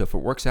have. So if it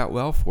works out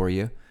well for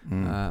you,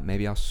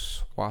 maybe I'll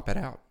swap it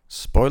out.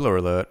 Spoiler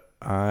alert,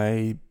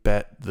 I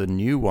bet the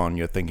new one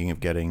you're thinking of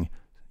getting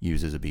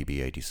uses a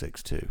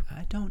BB-86 too.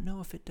 I don't know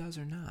if it does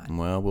or not.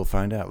 Well, we'll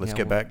find out. Let's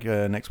get back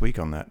next week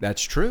on that.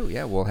 That's true.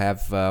 Yeah, we'll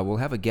have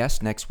a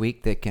guest next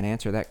week that can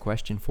answer that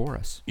question for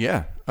us.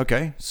 Yeah.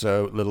 Okay.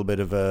 So a little bit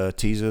of a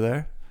teaser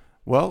there.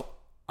 Well,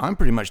 I'm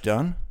pretty much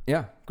done.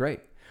 Yeah, great.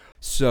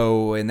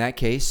 So in that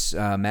case,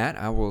 Matt,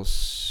 I will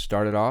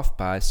start it off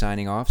by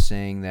signing off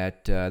saying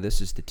that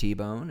this is the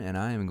T-Bone, and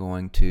I am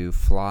going to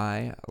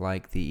fly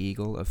like the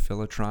eagle of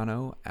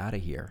Fillatrano out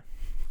of here.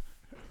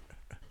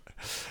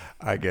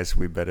 I guess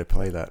we better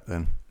play that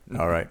then.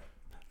 All right.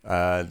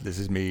 This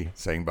is me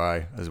saying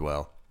bye as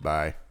well.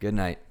 Bye. Good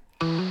night.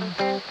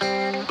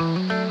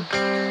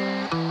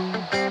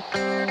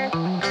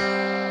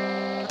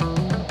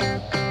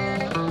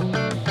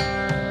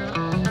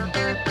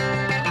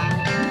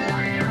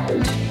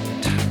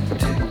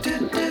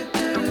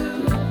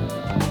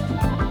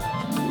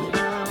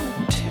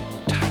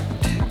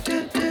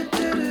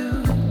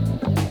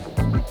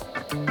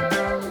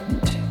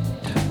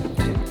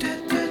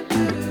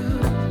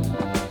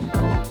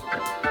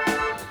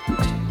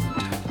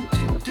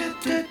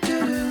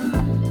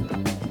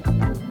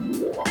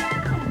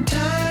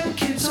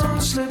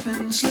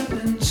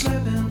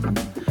 Slipping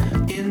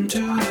into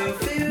the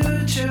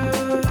future.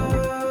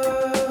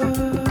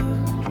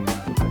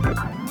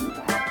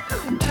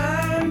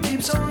 Time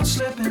keeps on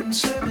slipping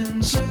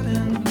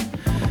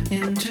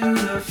into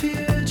the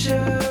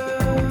future.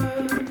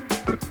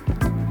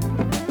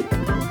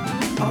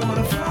 I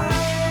wanna fly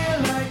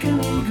like an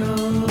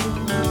eagle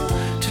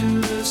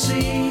to the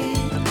sea.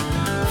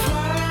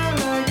 Fly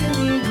like an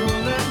eagle,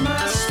 let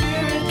my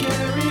spirit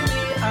carry me.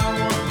 I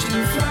want to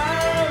fly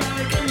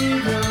like an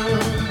eagle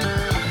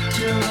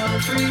till I'm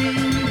free.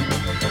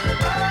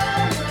 I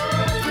go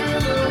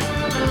through the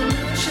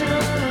revolution.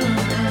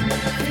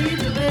 Feed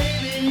the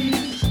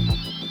babies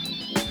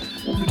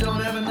who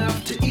don't have enough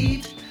to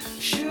eat.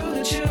 Shoe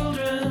the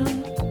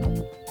children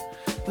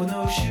with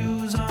no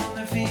shoes on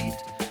their feet.